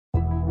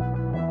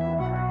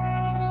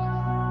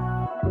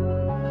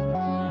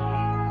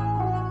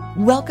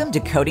Welcome to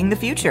Coding the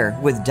Future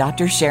with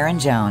Dr. Sharon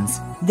Jones.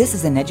 This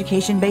is an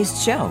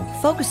education-based show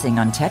focusing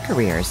on tech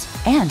careers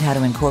and how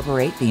to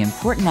incorporate the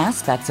important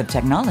aspects of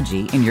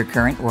technology in your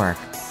current work.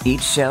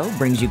 Each show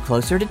brings you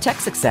closer to tech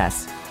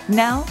success.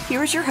 Now,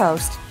 here's your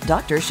host,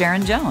 Dr.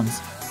 Sharon Jones.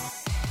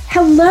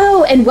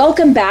 Hello, and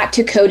welcome back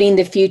to Coding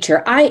the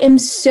Future. I am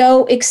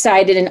so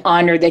excited and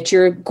honored that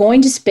you're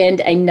going to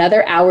spend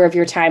another hour of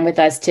your time with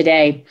us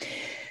today.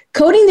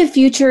 Coding the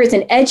Future is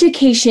an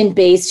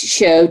education-based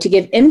show to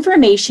give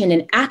information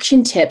and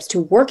action tips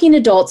to working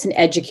adults and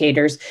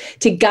educators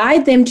to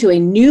guide them to a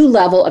new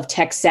level of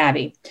tech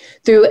savvy.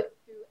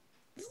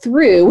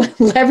 Through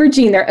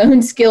leveraging their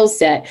own skill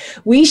set,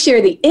 we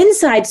share the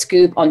inside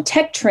scoop on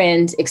tech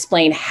trends,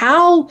 explain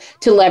how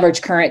to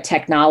leverage current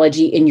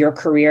technology in your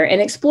career,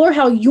 and explore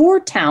how your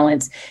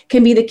talents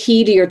can be the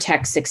key to your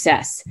tech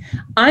success.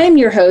 I am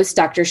your host,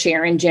 Dr.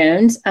 Sharon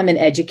Jones. I'm an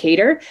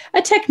educator,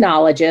 a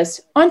technologist,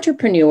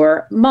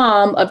 entrepreneur,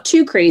 mom of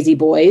two crazy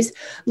boys,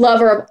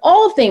 lover of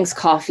all things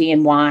coffee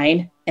and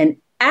wine, an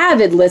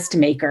avid list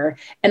maker,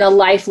 and a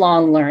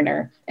lifelong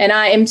learner. And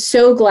I am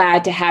so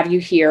glad to have you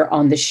here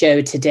on the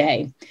show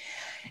today.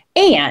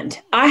 And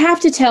I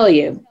have to tell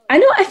you, I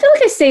feel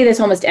like I say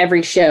this almost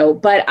every show,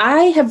 but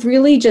I have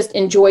really just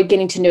enjoyed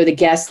getting to know the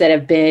guests that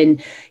have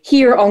been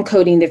here on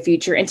Coding the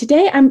Future. And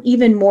today I'm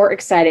even more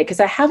excited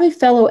because I have a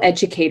fellow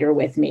educator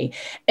with me,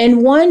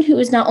 and one who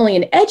is not only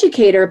an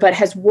educator, but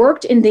has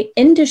worked in the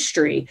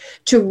industry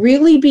to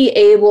really be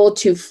able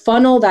to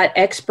funnel that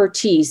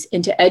expertise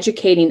into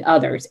educating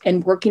others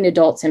and working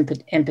adults in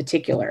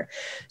particular.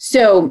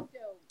 So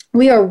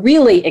we are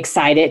really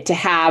excited to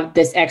have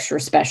this extra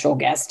special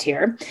guest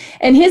here.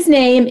 And his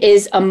name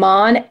is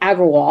Aman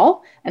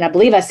Agrawal. And I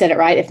believe I said it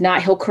right. If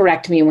not, he'll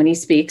correct me when he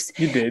speaks.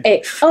 You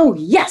did. Oh,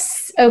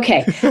 yes.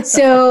 Okay.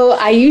 So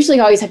I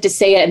usually always have to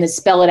say it and then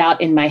spell it out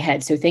in my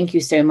head. So thank you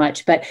so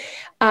much. But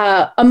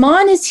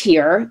Aman is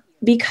here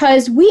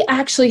because we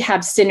actually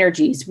have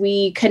synergies.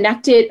 We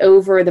connected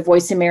over the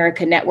Voice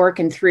America Network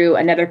and through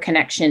another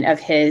connection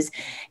of his.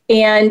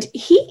 And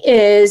he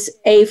is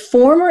a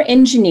former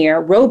engineer,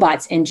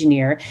 robots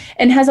engineer,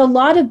 and has a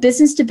lot of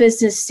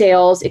business-to-business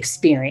sales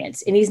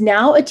experience. And he's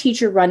now a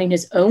teacher running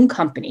his own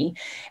company.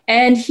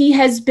 And he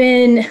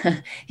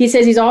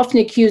says he's often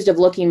accused of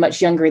looking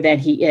much younger than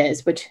he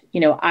is, which,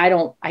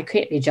 I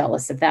can't be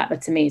jealous of that.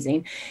 That's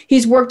amazing.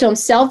 He's worked on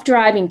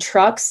self-driving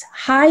trucks,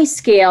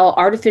 high-scale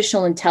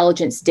artificial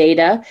intelligence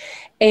data,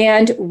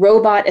 and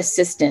robot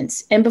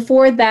assistants. And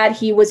before that,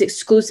 he was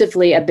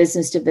exclusively a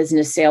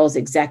business-to-business sales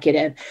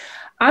executive.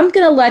 I'm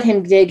going to let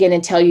him dig in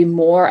and tell you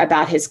more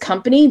about his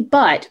company.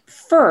 But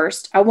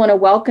first, I want to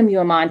welcome you,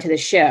 Aman, to the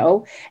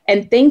show.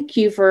 And thank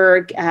you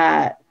for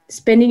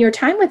spending your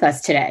time with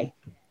us today.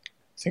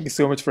 Thank you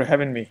so much for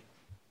having me.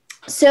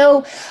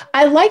 So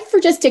I'd like for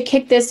just to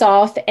kick this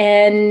off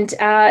and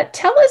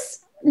tell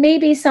us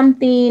maybe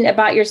something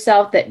about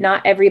yourself that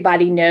not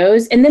everybody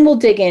knows, and then we'll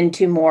dig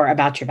into more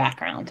about your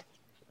background.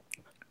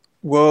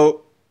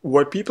 Well,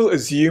 what people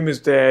assume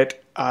is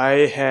that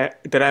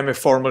I'm a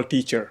formal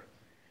teacher.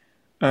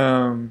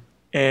 And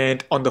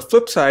on the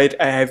flip side,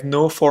 I have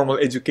no formal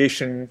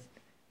education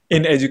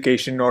in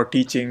education or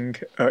teaching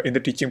in the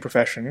teaching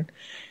profession.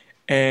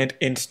 And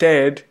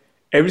instead,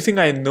 everything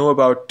I know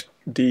about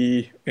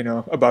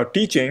about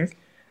teaching,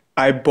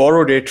 I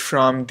borrowed it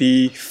from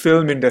the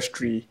film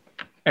industry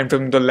and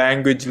from the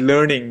language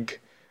learning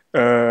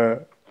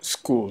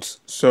schools.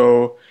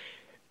 So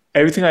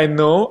everything I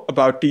know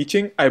about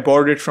teaching, I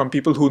borrowed it from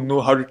people who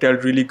know how to tell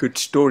really good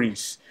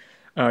stories.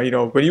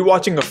 When you're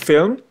watching a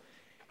film,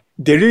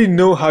 they really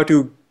know how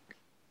to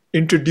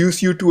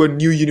introduce you to a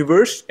new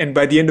universe. And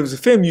by the end of the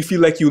film, you feel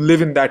like you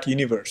live in that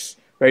universe,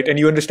 right? And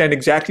you understand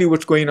exactly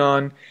what's going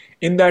on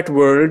in that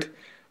world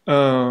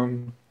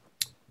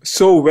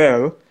so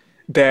well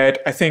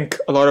that I think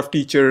a lot of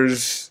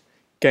teachers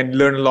can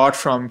learn a lot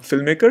from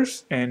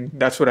filmmakers. And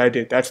that's what I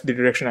did. That's the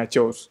direction I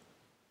chose.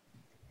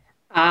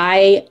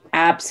 I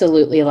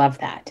absolutely love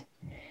that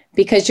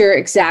because you're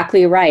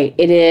exactly right.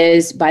 It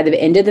is by the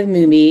end of the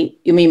movie.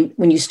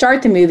 When you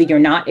start the movie, you're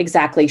not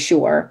exactly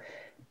sure,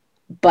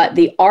 but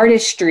the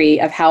artistry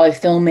of how a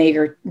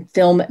filmmaker,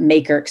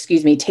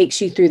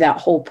 takes you through that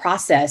whole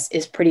process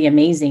is pretty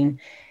amazing.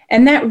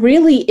 And that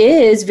really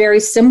is very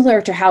similar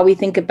to how we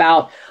think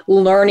about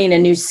learning a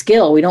new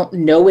skill. We don't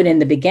know it in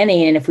the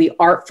beginning. And if we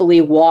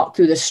artfully walk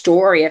through the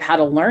story of how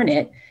to learn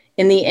it,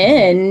 in the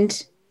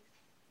end,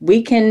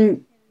 we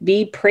can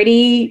be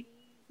pretty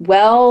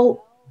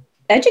well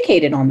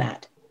educated on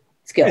that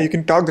skill. Yeah, you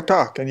can talk the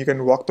talk and you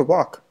can walk the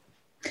walk.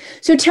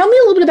 So tell me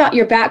a little bit about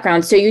your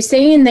background. So you're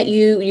saying that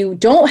you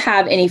don't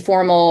have any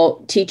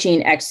formal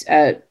teaching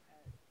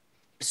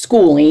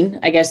schooling,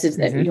 I guess is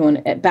that you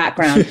want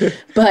background,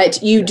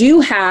 but you do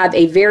have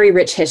a very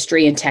rich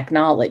history in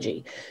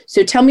technology.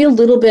 So tell me a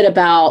little bit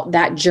about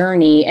that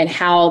journey and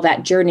how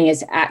that journey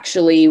has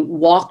actually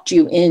walked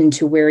you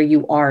into where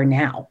you are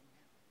now.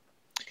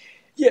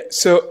 Yeah,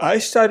 so I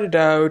started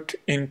out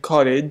in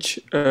college.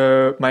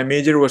 My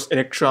major was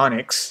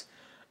electronics,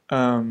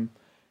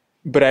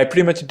 but I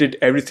pretty much did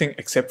everything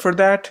except for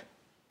that.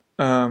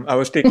 I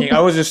was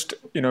just,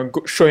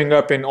 showing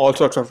up in all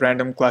sorts of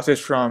random classes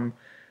from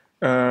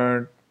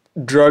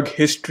drug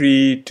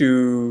history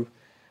to,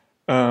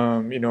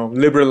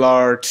 liberal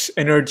arts,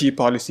 energy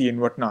policy, and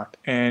whatnot.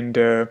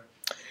 And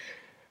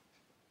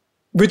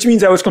which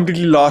means I was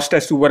completely lost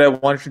as to what I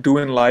wanted to do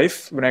in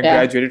life when I Yeah.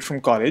 graduated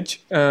from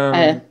college.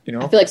 I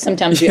feel like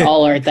sometimes we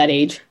all are at that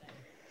age.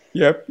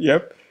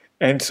 Yep.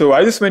 And so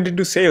I just went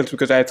into sales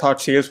because I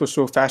thought sales was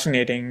so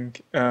fascinating.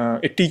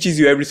 It teaches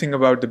you everything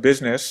about the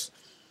business,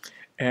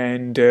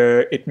 and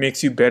it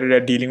makes you better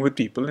at dealing with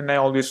people. And I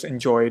always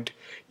enjoyed,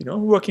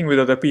 working with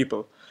other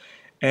people.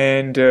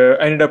 And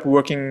I ended up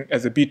working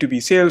as a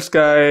B2B sales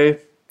guy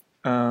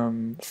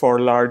for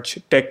a large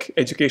tech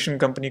education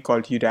company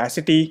called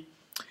Udacity.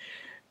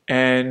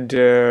 And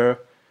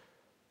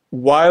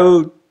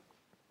while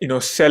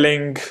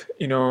selling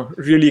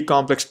really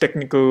complex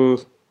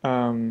technical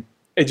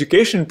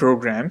education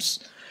programs,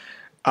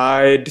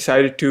 I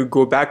decided to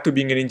go back to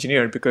being an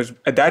engineer because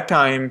at that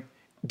time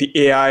the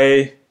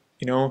AI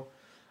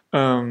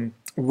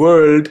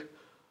world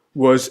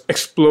was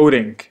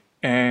exploding,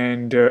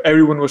 and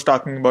everyone was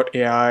talking about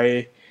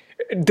AI.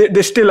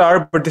 They still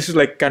are, but this is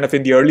like kind of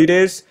in the early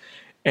days.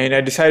 And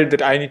I decided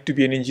that I need to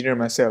be an engineer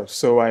myself.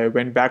 So I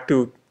went back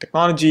to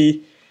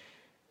technology,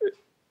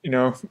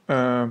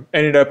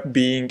 ended up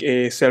being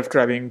a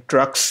self-driving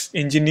trucks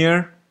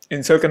engineer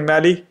in Silicon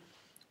Valley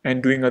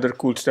and doing other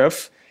cool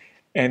stuff.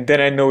 And then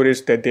I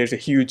noticed that there's a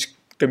huge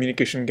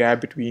communication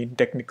gap between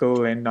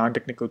technical and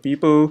non-technical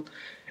people,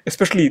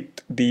 especially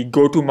the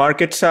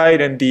go-to-market side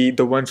and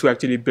the ones who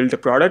actually build the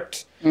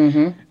product.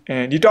 Mm-hmm.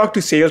 And you talk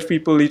to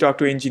salespeople, you talk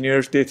to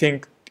engineers, they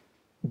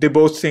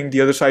both think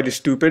the other side is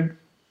stupid.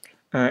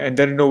 And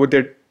they don't know what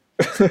they're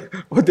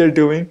what they're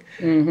doing.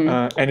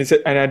 Mm-hmm.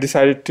 And I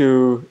decided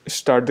to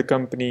start the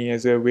company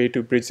as a way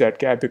to bridge that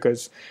gap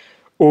because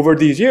over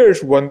these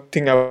years, one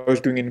thing I was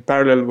doing in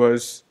parallel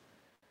was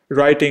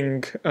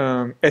writing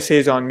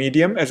essays on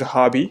Medium as a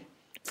hobby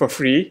for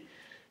free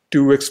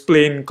to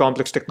explain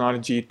complex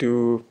technology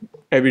to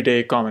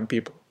everyday common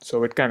people.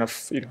 So it kind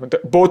of,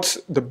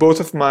 both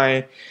of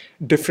my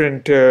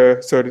different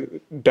sort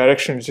of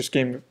directions just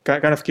came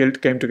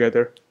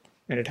together,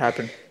 and it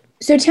happened.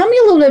 So tell me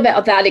a little bit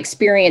about that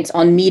experience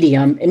on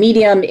Medium.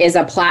 Medium is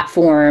a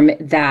platform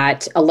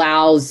that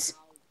allows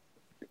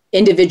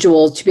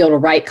individuals to be able to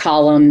write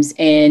columns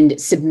and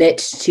submit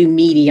to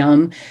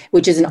Medium,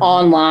 which is an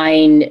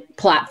online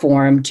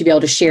platform to be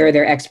able to share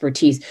their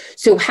expertise.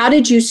 So how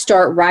did you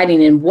start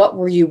writing, and what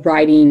were you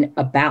writing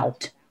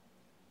about?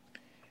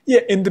 Yeah,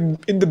 in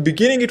the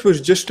beginning, it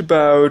was just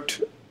about,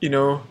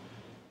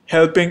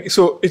 helping.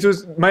 So it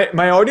was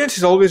my audience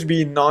has always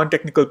been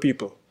non-technical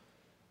people.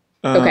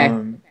 Okay.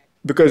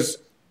 Because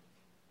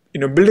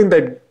building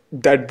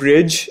that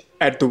bridge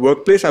at the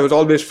workplace, I was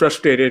always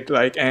frustrated,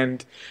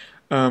 and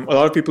a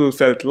lot of people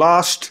felt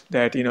lost,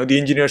 that the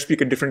engineers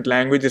speak a different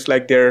language. It's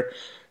like they're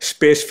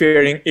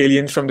spacefaring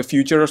aliens from the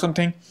future or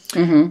something.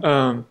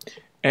 Mm-hmm.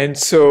 And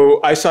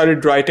so I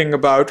started writing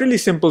about really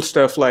simple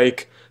stuff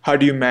like how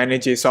do you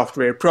manage a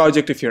software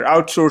project if you're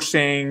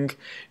outsourcing,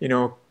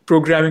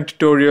 programming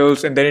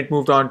tutorials, and then it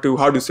moved on to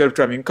how do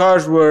self-driving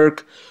cars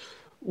work.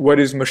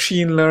 What is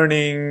machine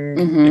learning?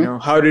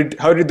 Mm-hmm.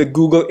 How did the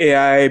Google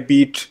AI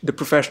beat the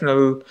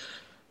professional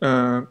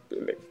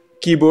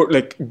keyboard,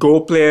 like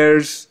Go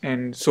players,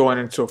 and so on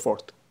and so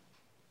forth?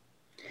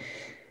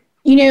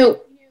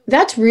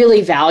 That's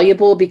really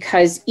valuable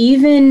because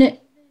even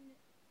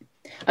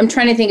I'm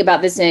trying to think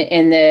about this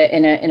in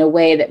a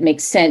way that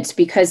makes sense,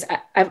 because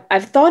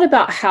I've thought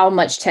about how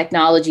much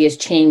technology has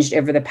changed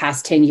over the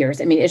past 10 years.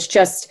 I mean,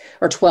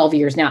 or 12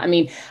 years now. I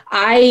mean,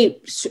 I've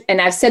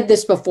said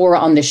this before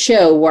on the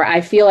show, where I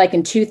feel like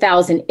in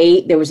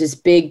 2008, there was this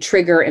big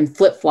trigger and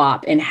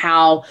flip-flop in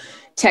how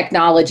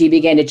technology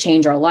began to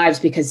change our lives,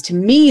 because to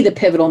me, the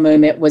pivotal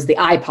moment was the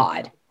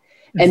iPod.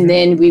 And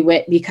then we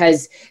went,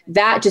 because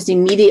that just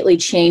immediately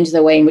changed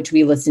the way in which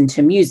we listen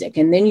to music.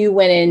 And then you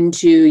went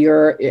into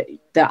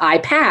the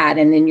iPad,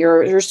 and then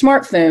your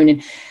smartphone.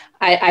 And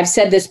I've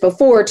said this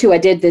before too. I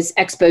did this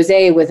expose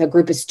with a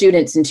group of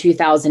students in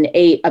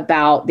 2008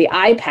 about the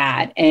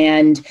iPad.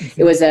 And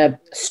it was a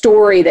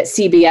story that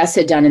CBS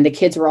had done. And the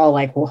kids were all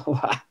like, whoa,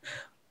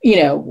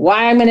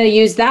 why I'm going to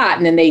use that?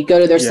 And then they go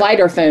to their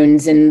slider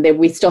phones, and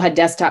we still had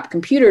desktop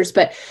computers.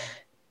 But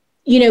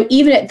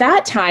even at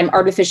that time,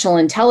 artificial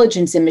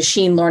intelligence and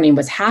machine learning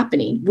was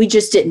happening. We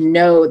just didn't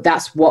know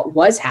that's what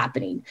was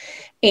happening.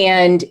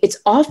 And it's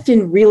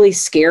often really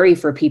scary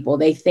for people.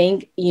 They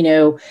think,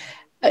 that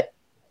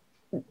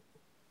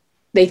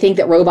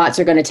robots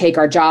are going to take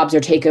our jobs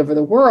or take over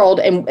the world.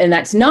 And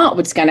that's not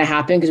what's going to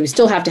happen, because we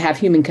still have to have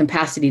human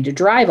capacity to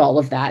drive all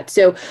of that.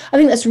 So I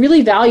think that's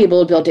really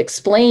valuable to be able to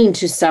explain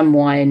to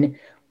someone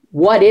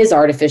what is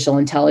artificial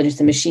intelligence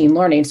and machine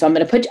learning. So I am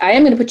going to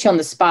put you on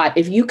the spot.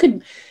 If you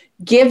could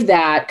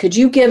could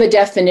you give a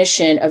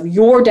definition of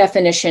your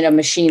definition of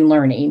machine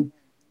learning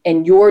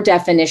and your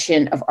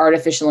definition of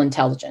artificial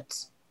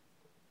intelligence?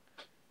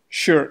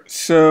 Sure.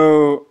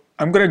 So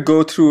I'm going to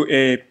go through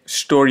a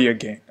story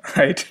again,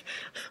 right?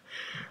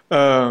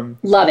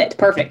 Love it.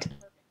 Perfect.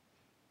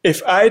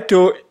 If I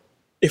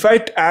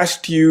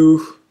asked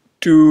you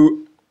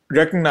to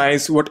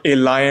recognize what a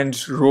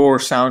lion's roar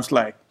sounds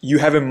like, you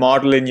have a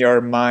model in your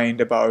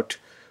mind about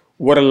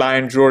what a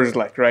lion's roar is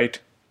like, right?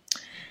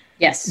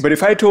 Yes. But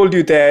if I told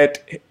you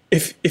that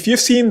if you've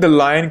seen the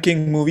Lion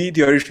King movie,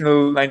 the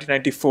original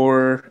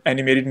 1994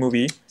 animated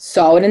movie,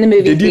 Saw it in the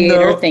movie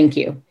theater. Thank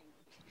you.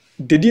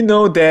 Did you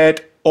know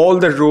that all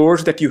the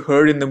roars that you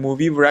heard in the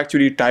movie were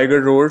actually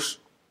tiger roars?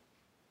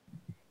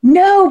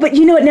 No, but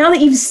you know what? Now that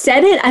you've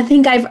said it, I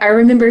think I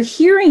remember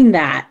hearing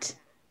that.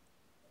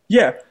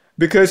 Yeah,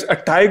 because a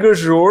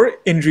tiger's roar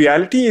in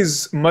reality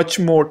is much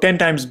more 10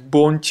 times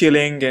bone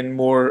chilling and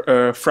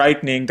more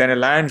frightening than a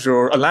lion's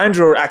roar. A lion's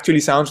roar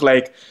actually sounds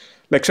like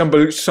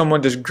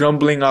someone just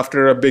grumbling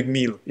after a big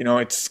meal. You know,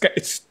 it's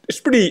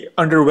pretty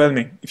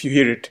underwhelming if you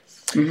hear it.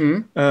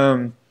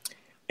 Mm-hmm.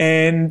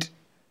 And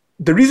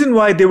the reason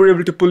why they were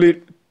able to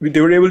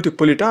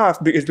pull it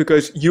off is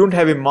because you don't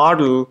have a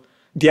model.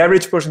 The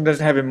average person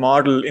doesn't have a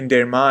model in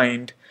their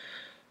mind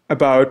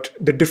about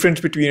the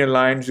difference between a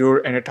lion's roar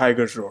and a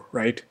tiger's roar,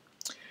 right?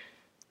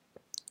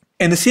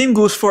 And the same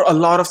goes for a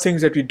lot of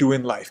things that we do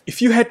in life.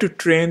 If you had to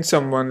train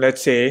someone,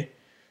 let's say,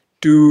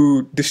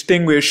 to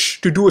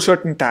do a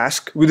certain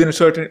task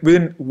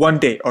within 1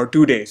 day or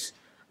 2 days,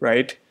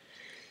 right?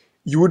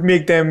 You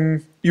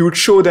would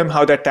show them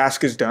how that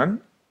task is done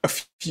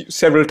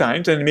several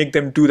times and make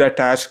them do that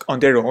task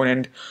on their own.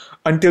 And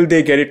until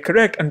they get it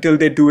correct, until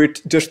they do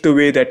it just the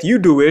way that you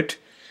do it,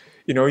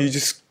 you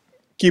just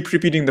keep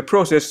repeating the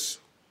process.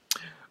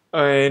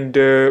 And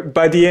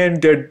by the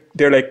end,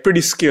 they're like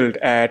pretty skilled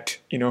at,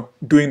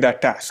 doing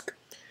that task.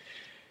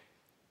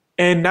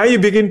 And now you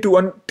begin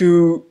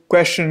to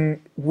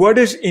question, what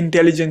is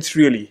intelligence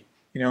really?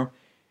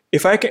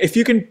 If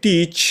you can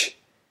teach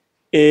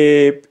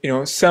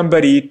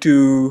somebody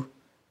to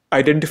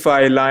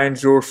identify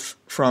lion's roars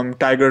from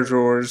tiger's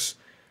roars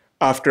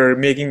after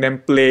making them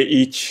play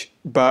each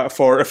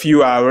for a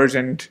few hours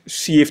and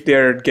see if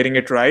they're getting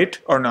it right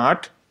or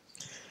not,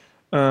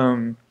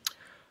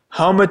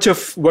 how much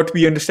of what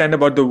we understand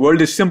about the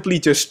world is simply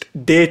just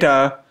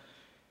data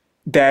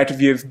that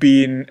we have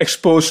been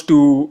exposed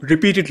to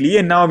repeatedly,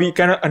 and now we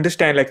kind of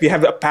understand, like we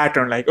have a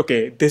pattern, like,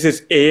 okay, this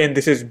is A and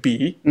this is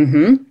B,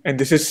 mm-hmm. and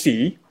this is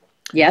C.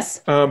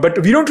 Yes.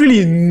 But we don't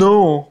really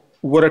know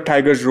what a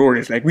tiger's roar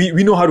is. Like we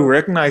know how to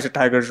recognize a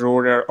tiger's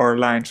roar or a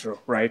lion's roar,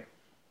 right?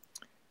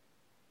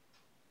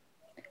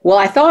 Well,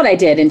 I thought I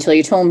did until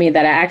you told me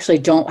that I actually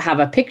don't have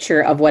a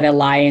picture of what a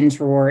lion's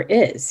roar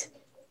is.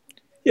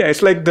 Yeah,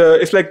 it's like the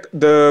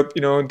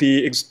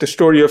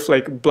story of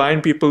like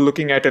blind people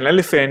looking at an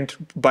elephant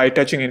by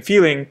touching and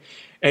feeling,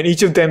 and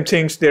each of them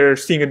thinks they're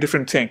seeing a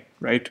different thing,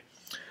 right?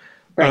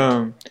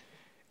 Right.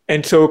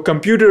 And so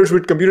computers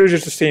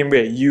is the same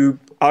way.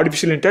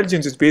 Artificial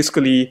intelligence is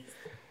basically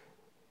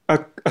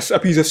a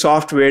piece of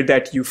software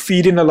that you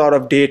feed in a lot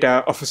of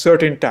data of a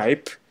certain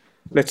type.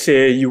 Let's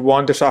say you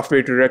want the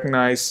software to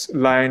recognize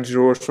lion's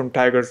roars from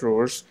tiger's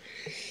roars.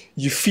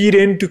 You feed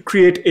in to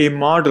create a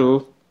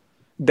model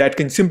that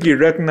can simply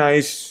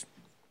recognize,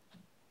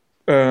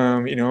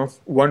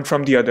 one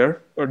from the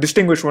other, or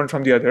distinguish one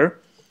from the other.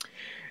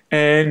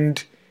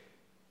 And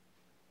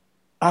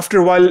after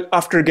a while,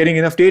 after getting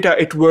enough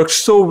data, it works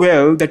so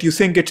well that you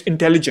think it's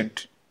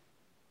intelligent,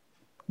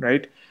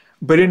 right?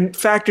 But in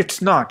fact,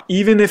 it's not.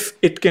 Even if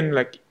it can,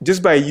 like,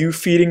 just by you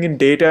feeding in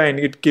data and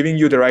it giving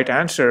you the right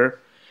answer,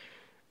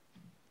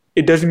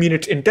 it doesn't mean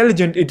it's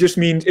intelligent. It just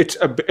means it's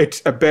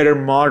a better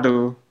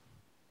model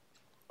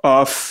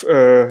of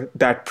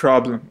that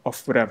problem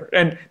of whatever.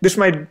 And this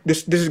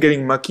is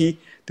getting mucky.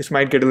 This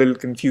might get a little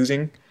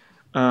confusing,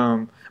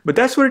 but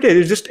that's what it is.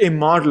 It's just a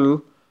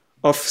model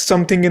of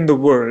something in the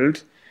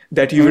world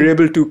that you were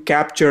able to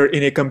capture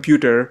in a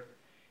computer.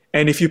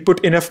 And if you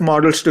put enough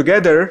models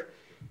together,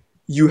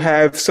 you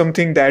have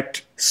something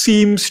that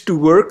seems to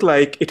work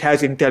like it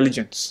has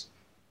intelligence.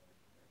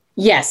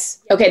 Yes.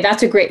 Okay,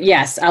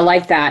 yes, I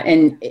like that.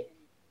 And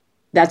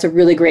that's a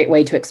really great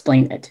way to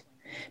explain it.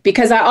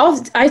 Because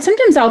I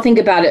sometimes I'll think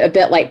about it a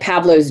bit like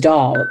Pavlov's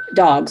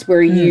dogs,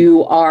 where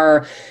you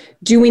are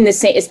doing the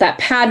same. It's that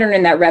pattern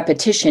and that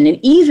repetition. And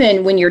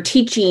even when you're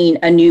teaching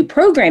a new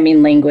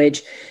programming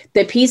language,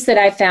 the piece that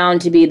I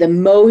found to be the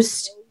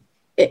most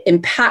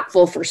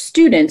impactful for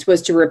students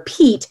was to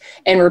repeat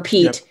and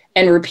repeat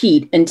and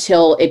repeat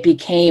until it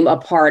became a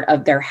part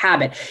of their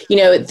habit.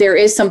 There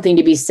is something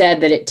to be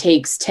said that it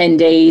takes 10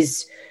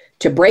 days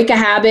to break a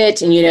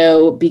habit,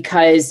 and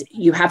because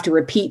you have to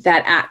repeat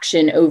that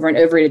action over and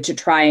over to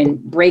try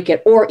and break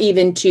it, or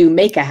even to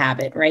make a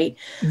habit, right?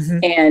 Mm-hmm.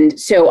 And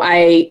so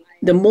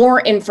the more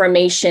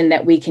information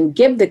that we can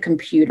give the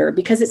computer,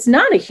 because it's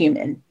not a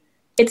human,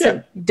 it's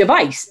a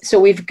device. So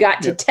we've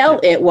got to tell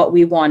it what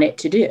we want it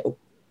to do.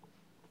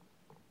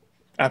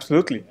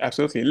 Absolutely.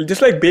 Absolutely.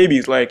 Just like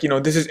babies, like,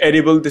 this is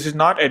edible, this is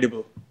not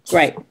edible.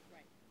 Right.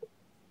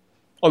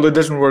 Although it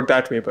doesn't work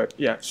that way, but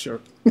yeah, sure.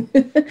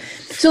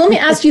 So let me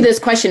ask you this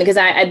question, because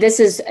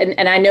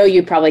and I know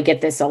you probably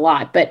get this a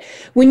lot, but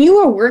when you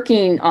were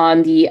working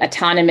on the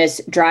autonomous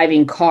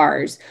driving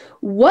cars,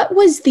 what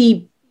was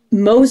the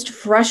most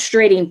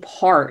frustrating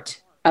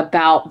part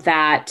about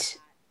that?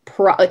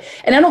 And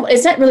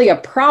it's not really a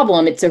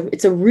problem. It's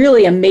a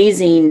really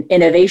amazing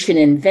innovation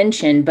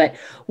invention, but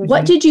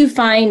what did you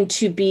find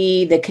to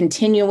be the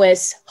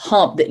continuous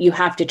hump that you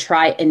have to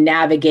try and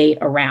navigate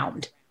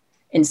around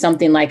in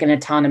something like an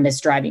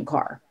autonomous driving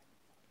car?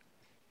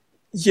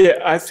 Yeah,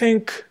 I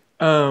think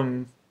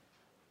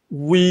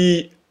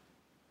we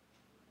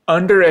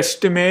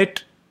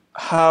underestimate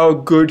how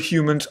good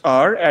humans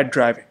are at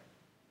driving.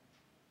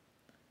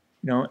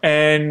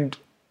 And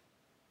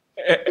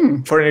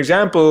for an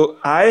example,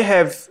 I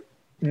have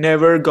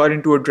never got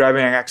into a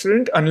driving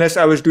accident unless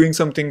I was doing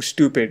something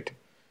stupid.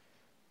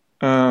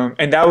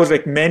 And that was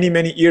like many,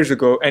 many years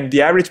ago. And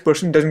the average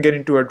person doesn't get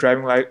into a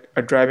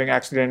driving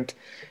accident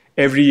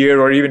every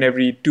year or even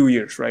every 2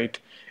 years, right?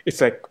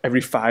 It's like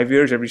every 5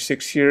 years, every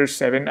 6 years,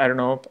 7, I don't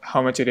know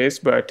how much it is.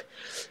 But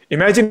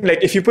imagine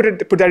like if you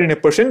put that in a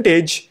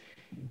percentage,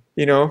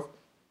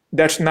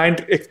 that's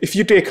 9. If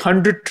you take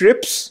 100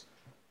 trips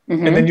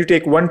and then you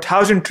take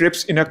 1,000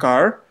 trips in a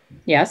car,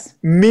 yes,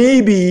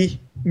 maybe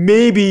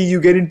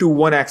you get into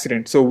one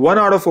accident. So one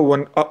out of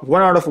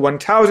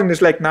 1,000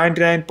 is like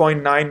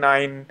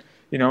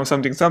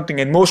 99.99, something,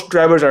 and most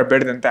drivers are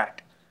better than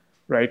that,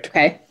 right?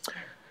 Okay.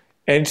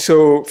 And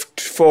so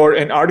for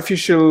an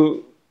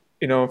artificial,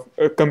 a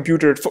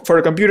computer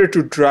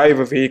to drive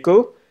a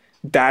vehicle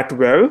that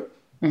well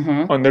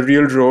on the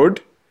real road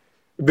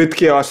with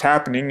chaos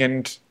happening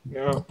and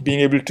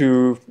being able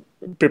to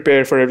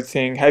prepare for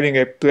everything, having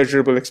a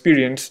pleasurable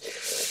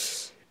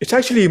experience, it's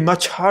actually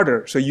much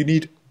harder. So you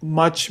need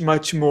much,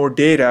 much more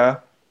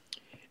data.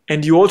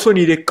 And you also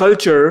need a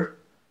culture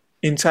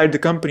inside the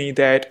company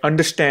that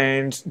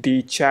understands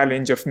the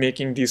challenge of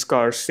making these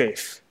cars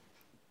safe.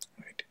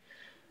 Right?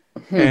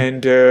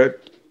 And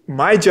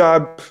my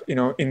job,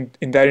 in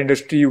that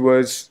industry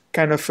was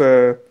kind of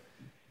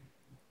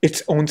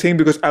its own thing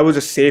because I was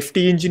a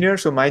safety engineer.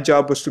 So my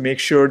job was to make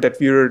sure that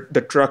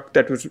the truck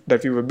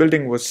that we were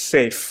building was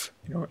safe,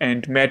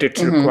 and met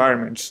its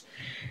requirements.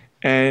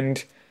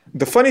 And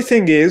the funny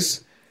thing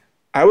is,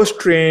 I was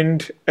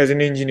trained as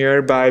an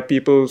engineer by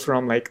people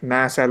from like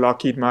NASA,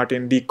 Lockheed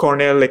Martin, the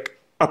Cornell, like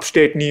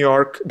upstate New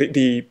York,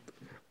 the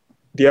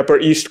upper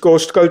East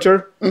Coast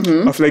culture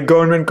of like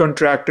government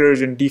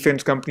contractors and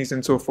defense companies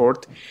and so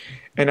forth.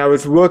 And I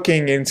was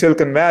working in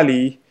Silicon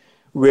Valley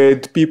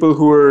with people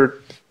who were,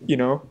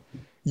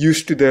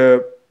 used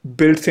to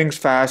build things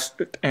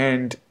fast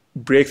and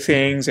break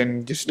things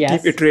and just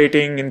keep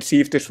iterating and see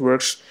if this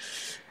works.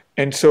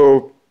 And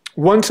so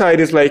one side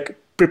is like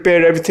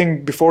prepare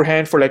everything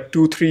beforehand for like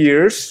 2-3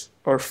 years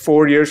or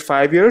 4 years,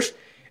 5 years,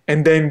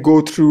 and then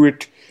go through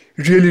it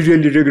really,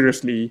 really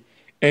rigorously.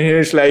 And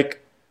it's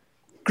like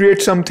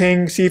create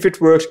something, see if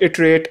it works,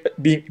 iterate,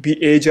 be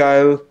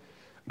agile.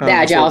 The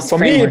agile for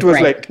me, it was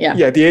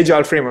the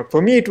agile framework.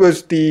 For me, it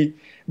was the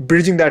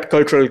bridging that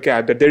cultural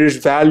gap, that there is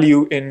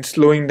value in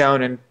slowing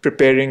down and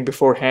preparing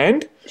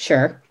beforehand.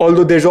 Sure.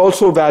 Although there's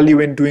also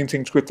value in doing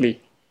things quickly.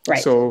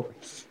 Right. So,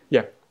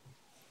 yeah.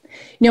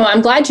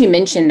 I'm glad you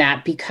mentioned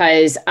that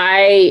because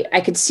I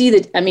could see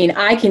that. I mean,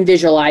 I can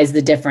visualize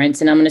the difference,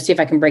 and I'm going to see if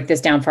I can break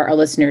this down for our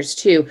listeners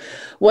too.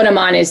 What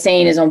Aman is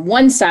saying is on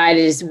one side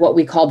is what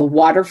we call the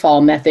waterfall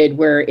method,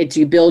 where it's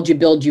you build,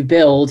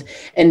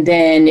 and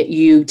then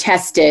you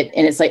test it.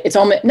 And it's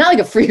almost not like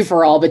a free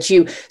for all, but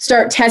you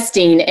start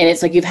testing and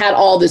it's like you've had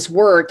all this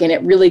work and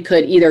it really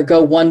could either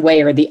go one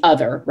way or the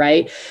other,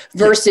 right?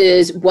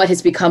 Versus what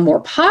has become more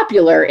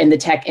popular in the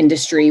tech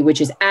industry, which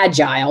is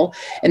agile.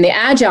 And the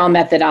agile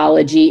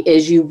methodology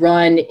is you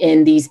run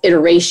in these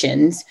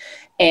iterations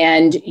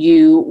and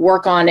you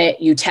work on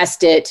it, you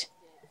test it,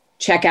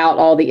 check out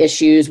all the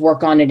issues,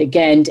 work on it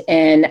again.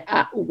 And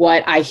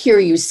what I hear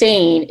you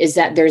saying is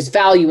that there's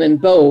value in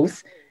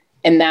both,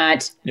 and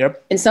that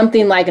in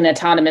something like an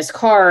autonomous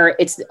car,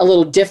 it's a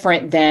little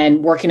different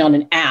than working on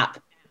an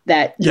app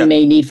that you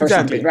may need for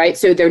something, right?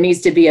 So there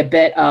needs to be a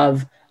bit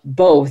of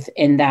both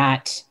in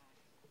that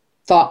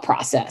thought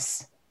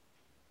process.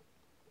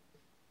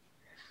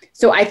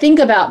 So I think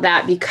about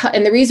that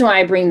and the reason why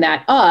I bring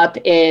that up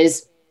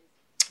is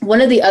one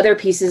of the other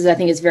pieces I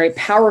think is very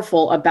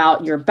powerful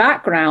about your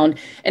background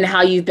and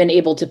how you've been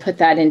able to put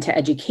that into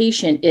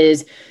education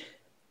is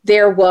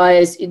there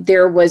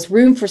was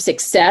room for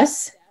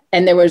success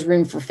and there was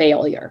room for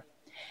failure.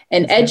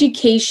 In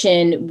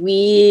education,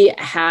 we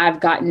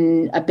have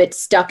gotten a bit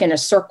stuck in a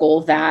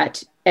circle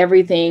that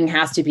everything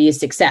has to be a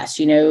success.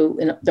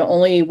 And the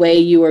only way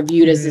you are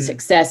viewed as a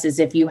success is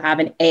if you have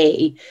an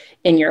A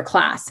in your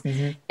class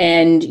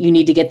and you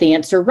need to get the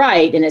answer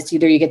right. And it's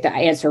either you get the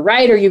answer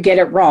right or you get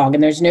it wrong.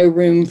 And there's no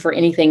room for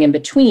anything in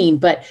between.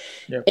 But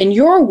in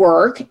your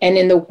work and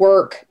in the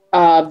work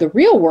of the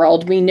real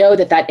world, we know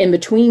that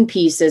in-between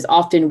piece is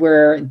often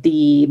where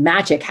the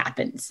magic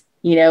happens.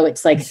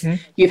 It's like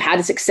you've had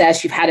a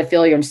success, you've had a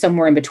failure, and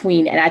somewhere in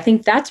between. And I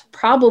think that's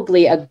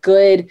probably a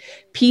good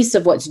piece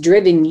of what's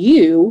driven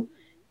you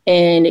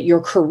in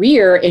your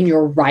career, in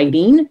your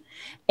writing.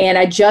 And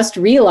I just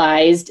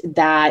realized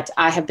that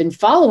I have been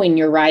following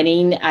your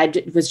writing.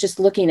 Was just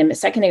looking a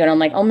second ago, and I'm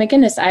like, oh my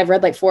goodness, I've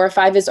read like 4 or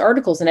 5 of his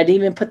articles, and I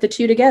didn't even put the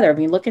two together. I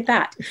mean, look at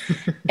that.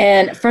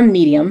 And from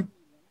Medium.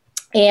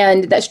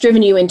 And that's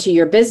driven you into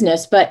your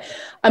business. But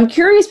I'm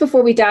curious,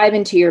 before we dive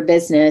into your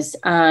business,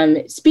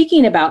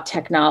 speaking about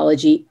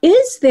technology,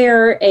 is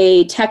there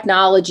a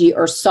technology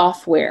or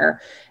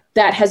software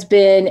that has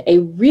been a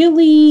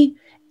really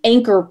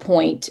anchor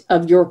point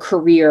of your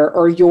career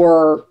or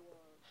your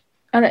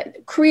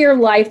career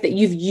life that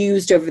you've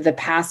used over the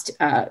past,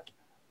 10,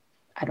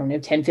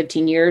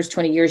 15 years,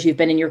 20 years you've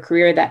been in your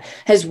career that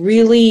has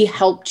really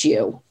helped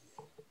you?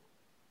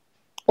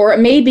 Or it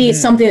may be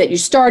something that you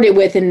started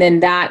with, and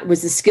then that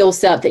was the skill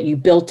set that you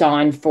built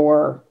on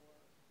for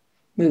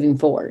moving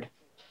forward.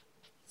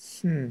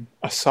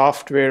 A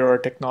software or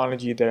a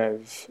technology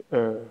that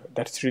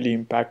that's really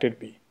impacted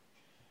me.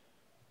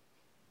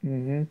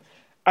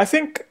 I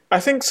think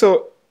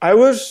so.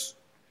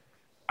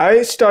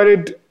 I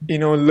started,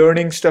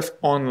 learning stuff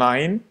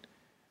online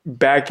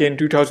back in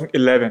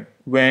 2011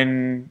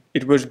 when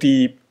it was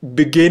the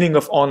beginning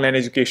of online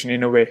education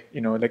in a way,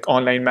 like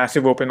online,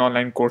 massive open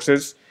online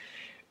courses.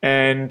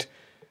 And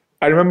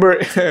I remember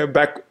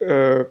back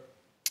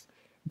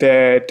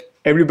that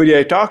everybody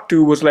I talked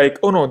to was like,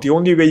 oh no, the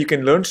only way you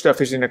can learn stuff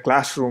is in a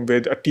classroom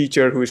with a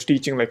teacher who is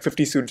teaching like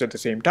 50 students at the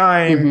same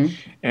time.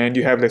 And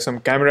you have like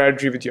some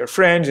camaraderie with your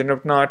friends and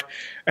whatnot.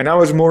 And I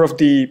was more of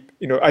the,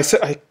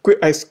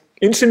 I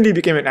instantly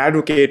became an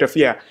advocate of,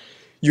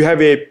 you have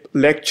a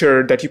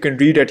lecture that you can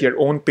read at your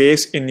own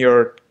pace in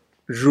your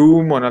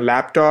room on a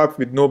laptop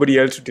with nobody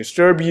else to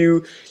disturb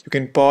you. You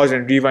can pause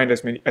and rewind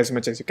as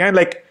much as you can.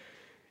 Like,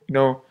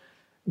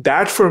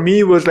 that for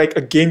me was like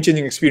a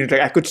game-changing experience.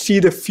 Like I could see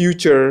the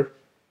future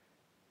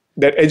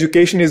that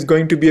education is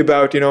going to be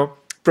about,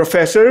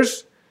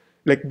 professors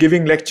like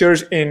giving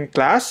lectures in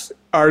class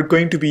are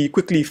going to be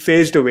quickly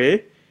phased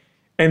away.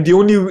 And the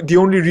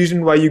only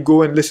reason why you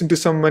go and listen to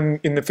someone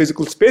in the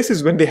physical space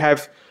is when they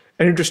have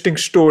an interesting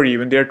story,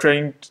 when they're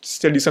trying to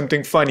tell you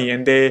something funny,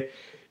 and they,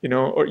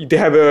 or they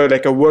have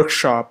a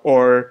workshop,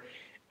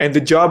 and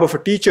the job of a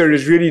teacher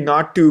is really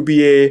not to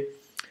be a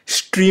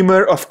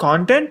streamer of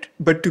content,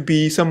 but to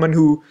be someone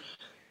who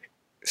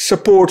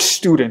supports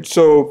students.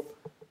 So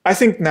I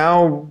think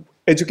now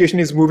education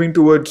is moving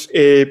towards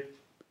a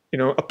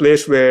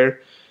place where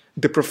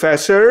the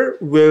professor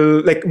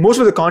will, like, most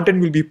of the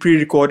content will be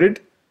pre-recorded.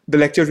 The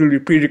lectures will be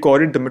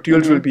pre-recorded. The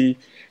materials will be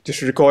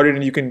just recorded,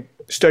 and you can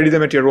study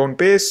them at your own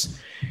pace.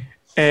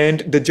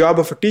 And the job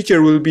of a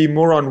teacher will be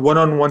more on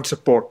one-on-one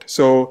support.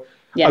 So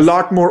a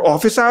lot more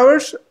office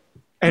hours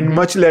and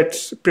much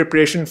less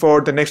preparation for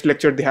the next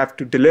lecture they have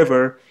to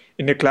deliver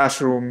in a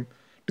classroom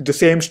to the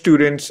same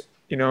students,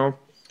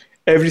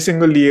 every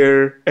single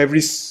year,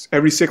 every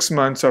 6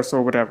 months or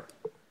so, whatever.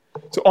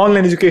 So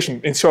online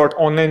education, in short,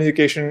 online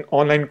education,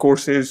 online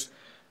courses,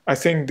 I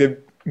think they've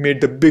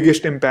made the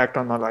biggest impact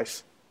on my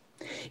life.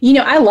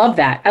 I love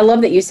that. I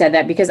love that you said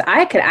that, because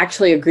I could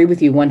actually agree with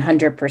you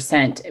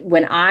 100%.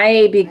 When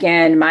I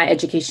began my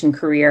education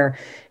career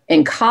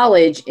in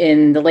college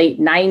in the late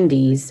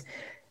 90s,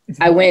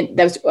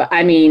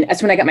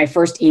 that's when I got my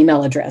first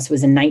email address,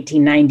 was in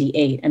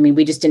 1998. I mean,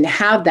 we just didn't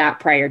have that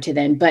prior to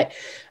then. But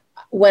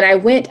when I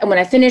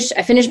finished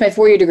my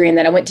 4-year degree, and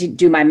then I went to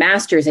do my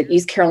master's at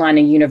East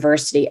Carolina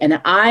University. And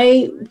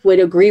I would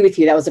agree with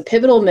you. That was a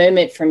pivotal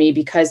moment for me,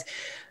 because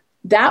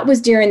that was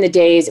during the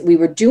days we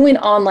were doing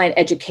online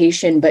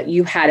education, but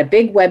you had a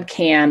big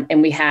webcam and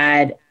we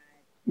had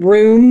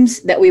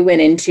rooms that we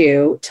went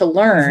into to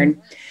learn.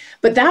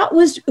 But it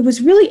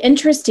was really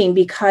interesting,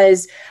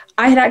 because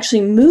I had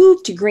actually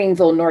moved to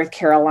Greenville, North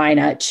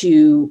Carolina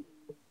to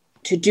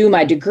do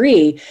my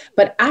degree.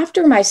 But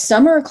after my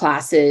summer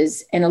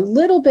classes and a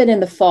little bit in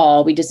the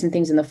fall, we did some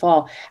things in the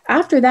fall.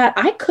 After that,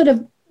 I could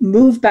have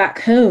moved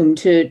back home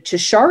to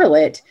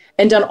Charlotte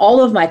and done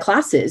all of my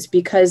classes,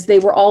 because they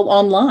were all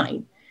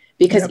online,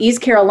 because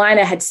East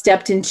Carolina had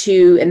stepped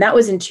into, and that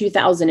was in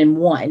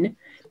 2001,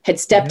 had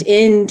stepped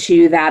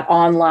into that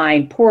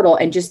online portal.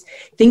 And just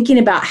thinking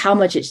about how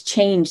much it's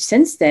changed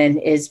since then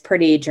is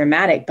pretty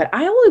dramatic. But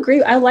I will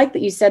agree. I like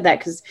that you said that,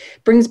 because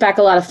it brings back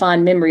a lot of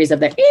fond memories of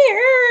the,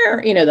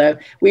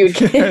 we would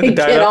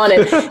get on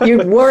it. You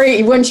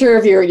weren't sure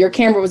if your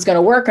camera was going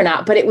to work or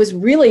not, but it was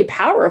really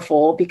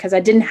powerful, because I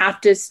didn't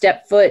have to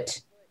step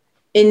foot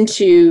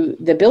into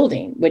the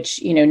building,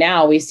 which,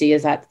 now we see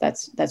is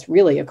that's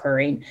really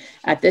occurring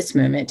at this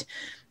moment.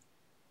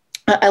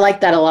 I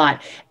like that a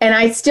lot. And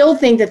I still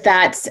think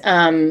that's,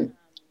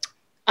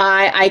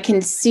 I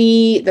can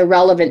see the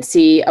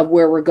relevancy of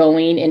where we're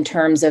going in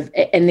terms of,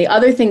 and the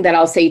other thing that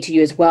I'll say to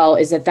you as well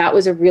is that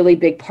was a really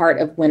big part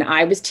of when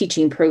I was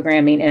teaching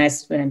programming, and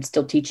I'm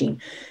still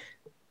teaching,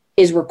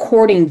 is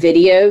recording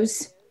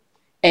videos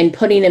and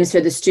putting them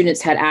so the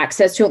students had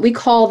access to it. We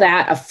call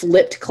that a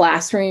flipped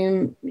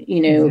classroom,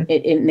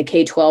 in the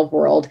K-12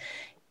 world.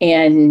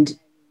 And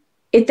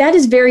that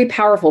is very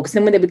powerful, because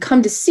then when they would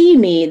come to see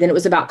me, then it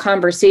was about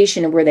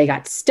conversation and where they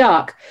got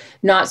stuck,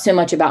 not so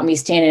much about me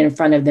standing in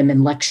front of them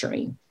and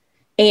lecturing.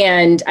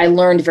 And I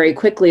learned very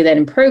quickly that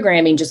in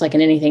programming, just like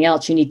in anything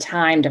else, you need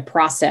time to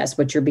process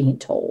what you're being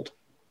told.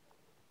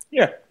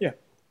 Yeah. You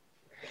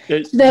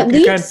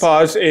can't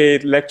pause a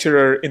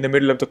lecturer in the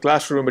middle of the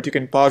classroom, but you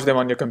can pause them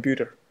on your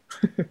computer.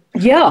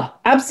 Yeah,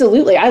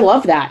 absolutely. I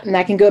love that. And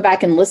I can go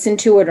back and listen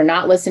to it or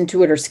not listen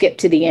to it or skip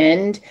to the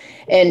end.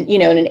 And,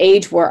 in an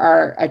age where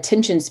our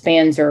attention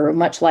spans are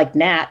much like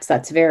gnats,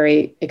 that's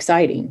very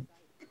exciting,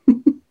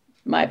 in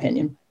my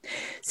opinion.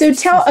 So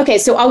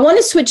so I want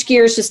to switch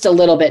gears just a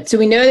little bit. So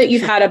we know that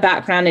you've had a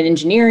background in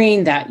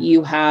engineering, that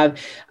you have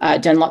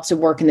done lots of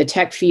work in the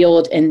tech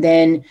field. And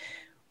then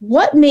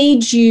what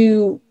made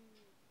you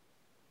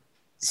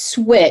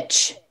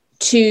switch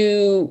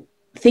to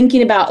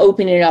thinking about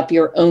opening up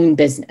your own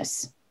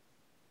business?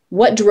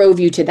 What drove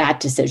you to that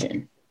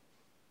decision?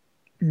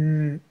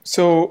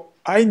 So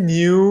I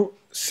knew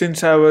since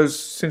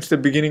the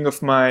beginning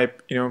of my,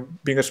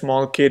 being a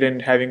small kid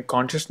and having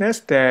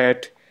consciousness,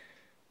 that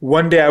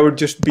one day I would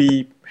just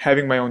be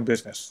having my own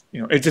business.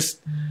 It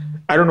just,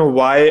 I don't know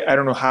why, I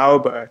don't know how,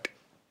 but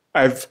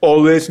I've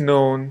always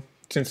known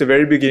since the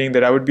very beginning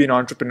that I would be an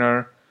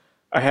entrepreneur.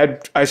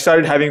 I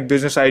started having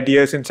business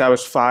ideas since I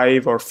was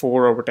 5 or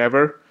 4 or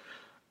whatever.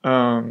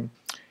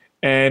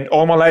 And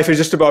all my life is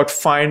just about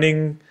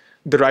finding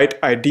the right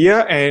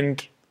idea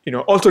and,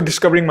 also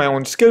discovering my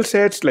own skill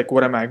sets, like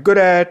what am I good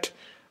at?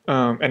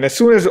 And as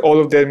soon as all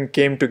of them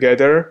came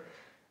together,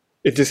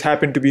 it just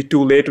happened to be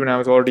too late when I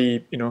was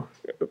already,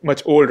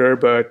 much older.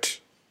 But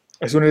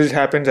as soon as it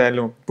happens, I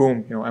know,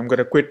 boom, I'm going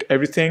to quit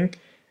everything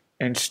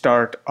and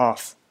start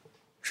off.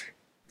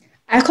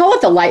 I call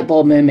it the light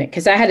bulb moment,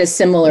 because I had a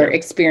similar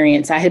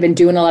experience. I had been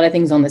doing a lot of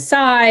things on the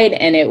side,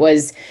 and it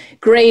was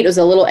great. It was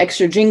a little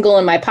extra jingle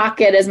in my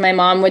pocket, as my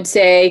mom would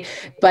say.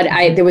 But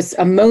there was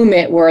a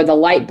moment where the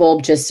light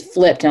bulb just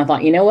flipped, and I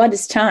thought, you know what?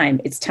 It's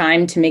time. It's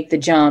time to make the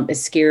jump, as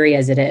scary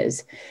as it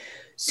is.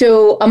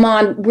 So,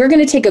 Aman, we're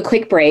going to take a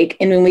quick break.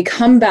 And when we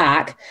come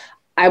back,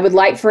 I would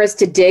like for us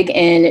to dig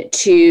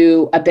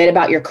into a bit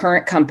about your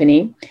current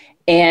company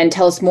and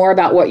tell us more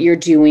about what you're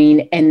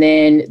doing, and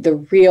then the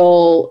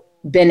real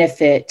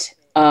benefit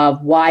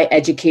of why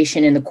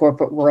education in the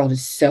corporate world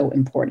is so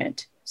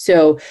important.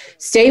 So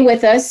stay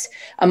with us.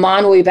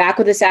 Aman will be back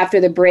with us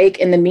after the break.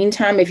 In the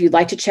meantime, if you'd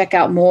like to check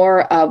out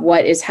more of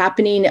what is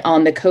happening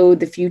on the Code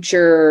the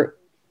Future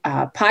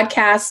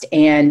podcast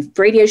and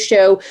radio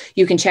show,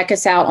 you can check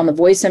us out on the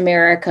Voice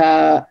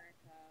America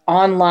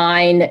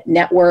online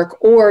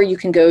network, or you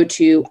can go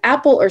to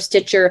Apple or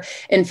Stitcher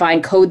and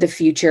find Code the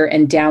Future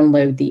and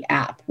download the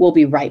app. We'll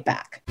be right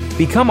back.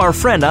 Become our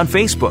friend on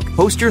Facebook.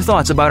 Post your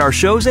thoughts about our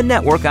shows and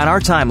network on our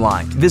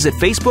timeline. Visit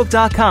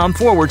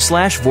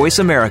facebook.com/Voice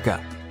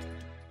America.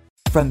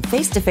 From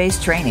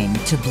face-to-face training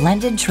to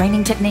blended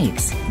training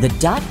techniques, the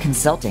DOT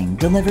Consulting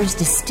delivers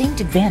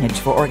distinct advantage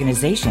for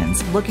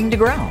organizations looking to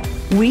grow.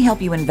 We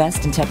help you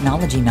invest in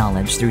technology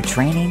knowledge through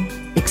training,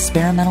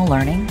 experimental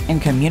learning,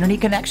 and community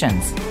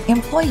connections.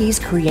 Employees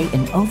create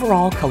an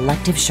overall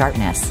collective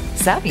sharpness,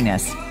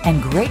 savviness,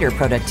 and greater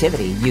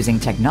productivity using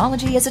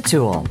technology as a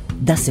tool,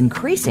 thus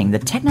increasing the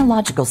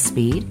technological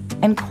speed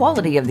and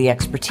quality of the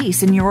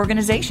expertise in your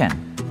organization.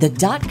 The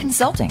DOT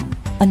Consulting,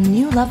 a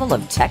new level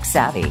of tech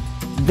savvy.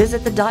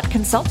 Visit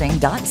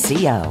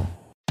thedotconsulting.co.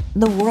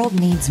 The world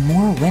needs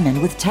more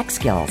women with tech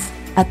skills.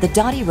 At the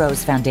Dottie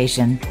Rose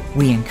Foundation,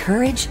 we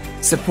encourage,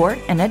 support,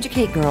 and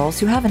educate girls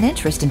who have an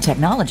interest in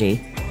technology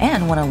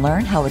and want to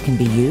learn how it can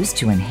be used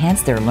to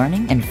enhance their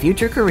learning and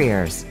future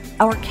careers.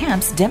 Our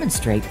camps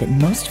demonstrate that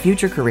most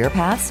future career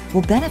paths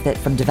will benefit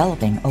from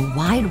developing a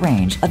wide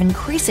range of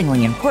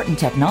increasingly important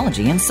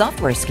technology and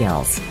software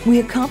skills. We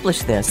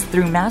accomplish this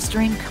through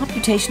mastering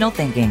computational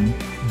thinking,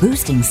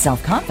 boosting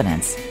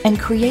self-confidence, and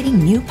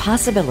creating new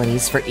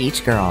possibilities for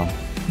each girl.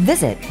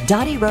 Visit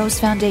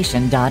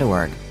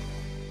DottieRoseFoundation.org.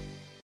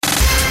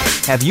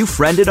 Have you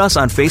friended us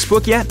on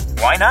Facebook yet?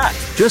 Why not?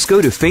 Just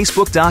go to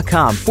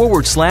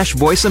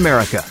facebook.com/Voice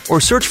America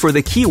or search for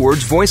the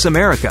keywords Voice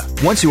America.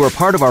 Once you are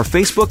part of our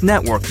Facebook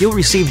network, you'll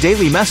receive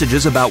daily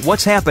messages about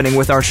what's happening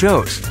with our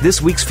shows, this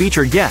week's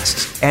featured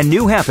guests, and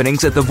new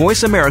happenings at the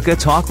Voice America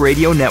Talk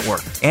Radio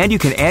Network. And you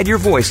can add your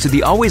voice to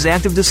the always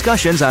active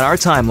discussions on our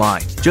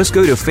timeline. Just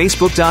go to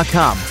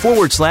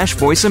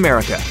facebook.com/Voice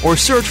America or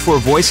search for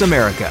Voice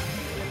America.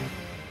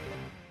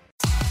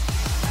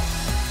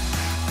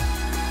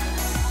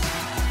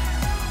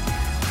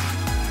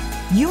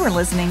 You are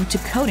listening to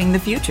Coding the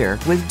Future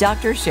with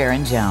Dr.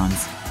 Sharon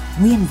Jones.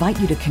 We invite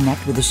you to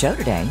connect with the show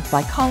today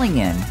by calling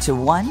in to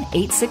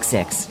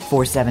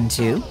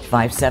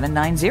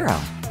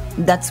 1-866-472-5790.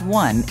 That's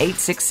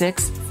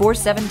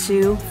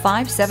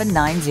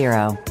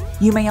 1-866-472-5790.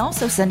 You may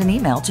also send an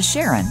email to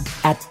Sharon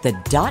at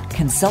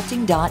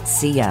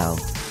thedotconsulting.co.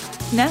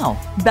 Now,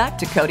 back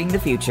to Coding the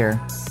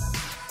Future.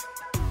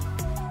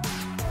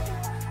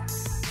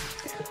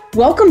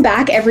 Welcome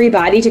back,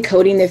 everybody, to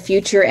Coding the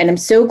Future. And I'm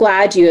so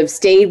glad you have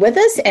stayed with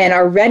us and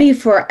are ready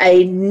for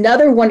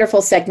another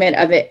wonderful segment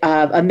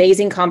of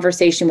amazing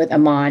conversation with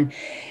Aman.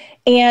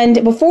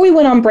 And before we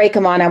went on break,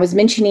 Aman, I was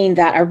mentioning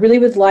that I really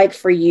would like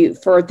for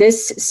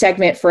this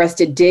segment, for us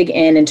to dig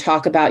in and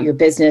talk about your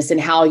business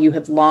and how you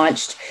have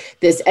launched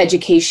this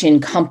education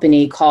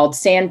company called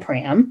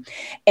SANPRAM.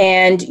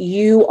 And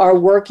you are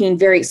working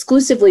very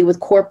exclusively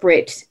with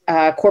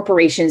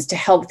corporations to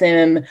help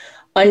them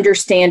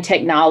understand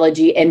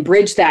technology and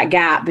bridge that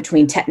gap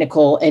between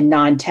technical and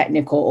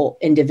non-technical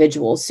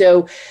individuals.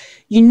 So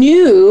you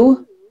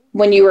knew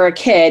when you were a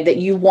kid that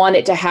you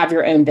wanted to have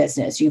your own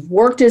business. You've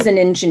worked as an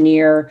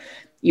engineer,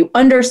 you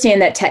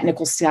understand that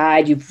technical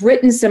side, you've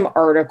written some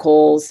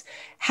articles.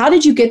 How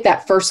did you get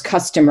that first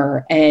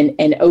customer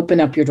and open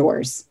up your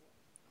doors?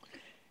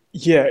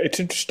 Yeah,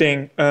 it's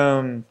interesting.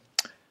 I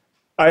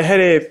had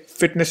a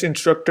fitness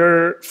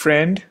instructor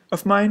friend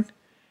of mine,